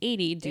age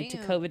 80 due to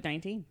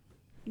COVID-19.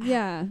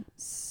 Yeah.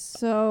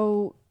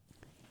 So,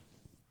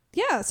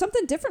 yeah,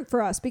 something different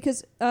for us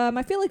because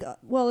I feel like,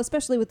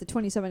 especially with the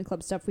 27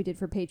 Club stuff we did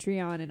for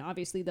Patreon and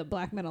obviously the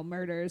Black Metal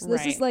Murders,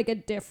 this is like a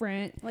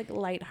different... Like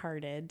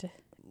lighthearted.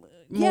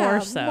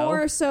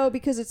 More so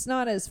because it's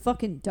not as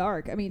fucking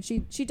dark. I mean,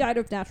 she died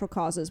of natural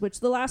causes,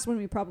 which the last one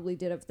we probably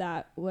did of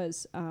that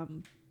was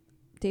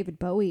David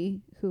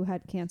Bowie, who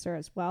had cancer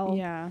as well.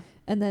 Yeah.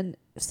 And then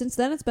since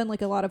then, it's been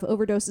like a lot of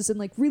overdoses and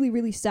like really,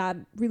 really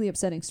sad, really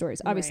upsetting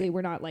stories. Obviously,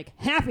 we're not like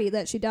happy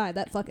that she died.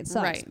 That fucking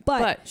sucks. Right.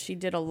 But she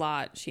did a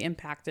lot. She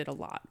impacted a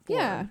lot.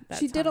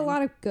 She did a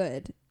lot of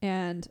good.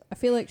 And I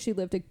feel like she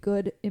lived a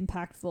good,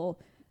 impactful,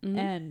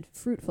 and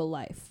fruitful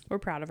life. We're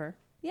proud of her.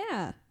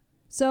 Yeah.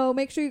 So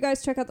make sure you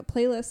guys check out the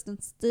playlist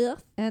and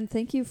stuff. And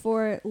thank you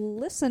for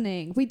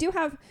listening. We do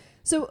have...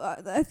 So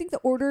I think the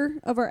order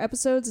of our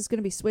episodes is going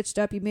to be switched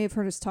up. You may have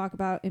heard us talk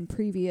about in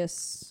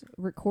previous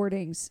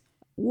recordings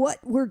what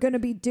we're going to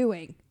be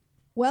doing.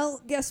 Well,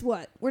 guess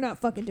what? We're not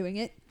fucking doing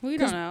it. We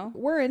don't know.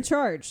 We're in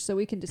charge, so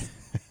we can just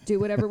do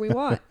whatever we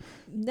want.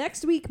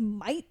 Next week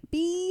might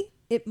be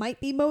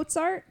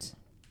Mozart.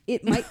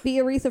 It might be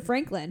Aretha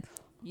Franklin.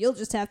 You'll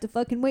just have to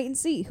fucking wait and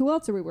see. Who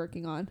else are we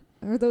working on?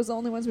 Are those the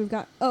only ones we've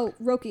got? Oh,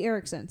 Roky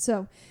Erickson.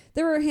 So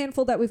there are a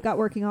handful that we've got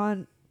working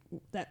on,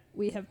 that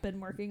we have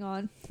been working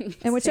on.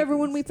 And whichever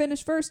one we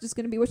finish first is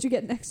going to be what you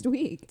get next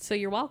week. So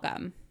you're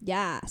welcome.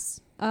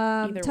 Yes.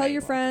 Either Tell way,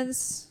 your welcome.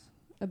 friends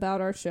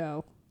about our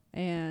show.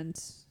 And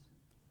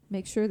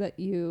make sure that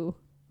you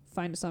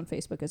find us on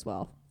Facebook as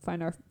well.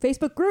 Find our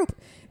Facebook group.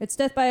 It's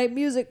Death by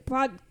Music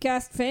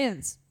Podcast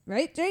Fans.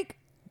 Right, Jake?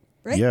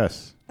 Right?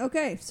 Yes.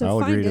 Okay. So I'll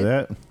find agree to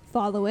that.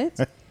 Follow it.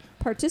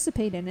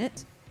 Participate in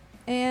it.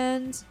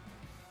 And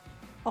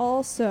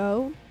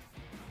also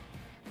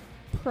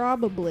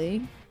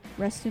probably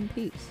rest in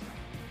peace.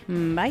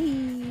 Bye.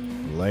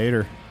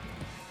 Later.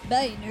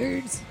 Bye,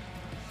 nerds.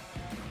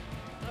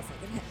 I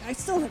fucking I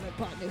still haven't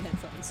bought new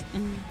headphones.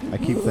 I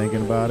keep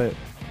thinking about it.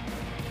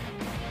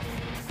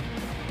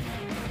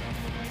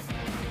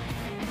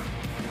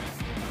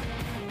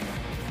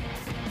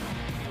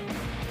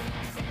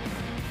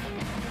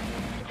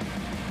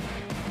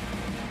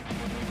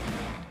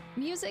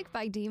 Music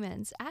by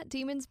Demons at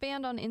Demons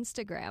Band on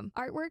Instagram.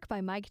 Artwork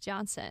by Mike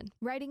Johnson.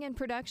 Writing and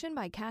production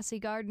by Cassie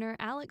Gardner,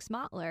 Alex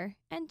Mottler,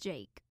 and Jake.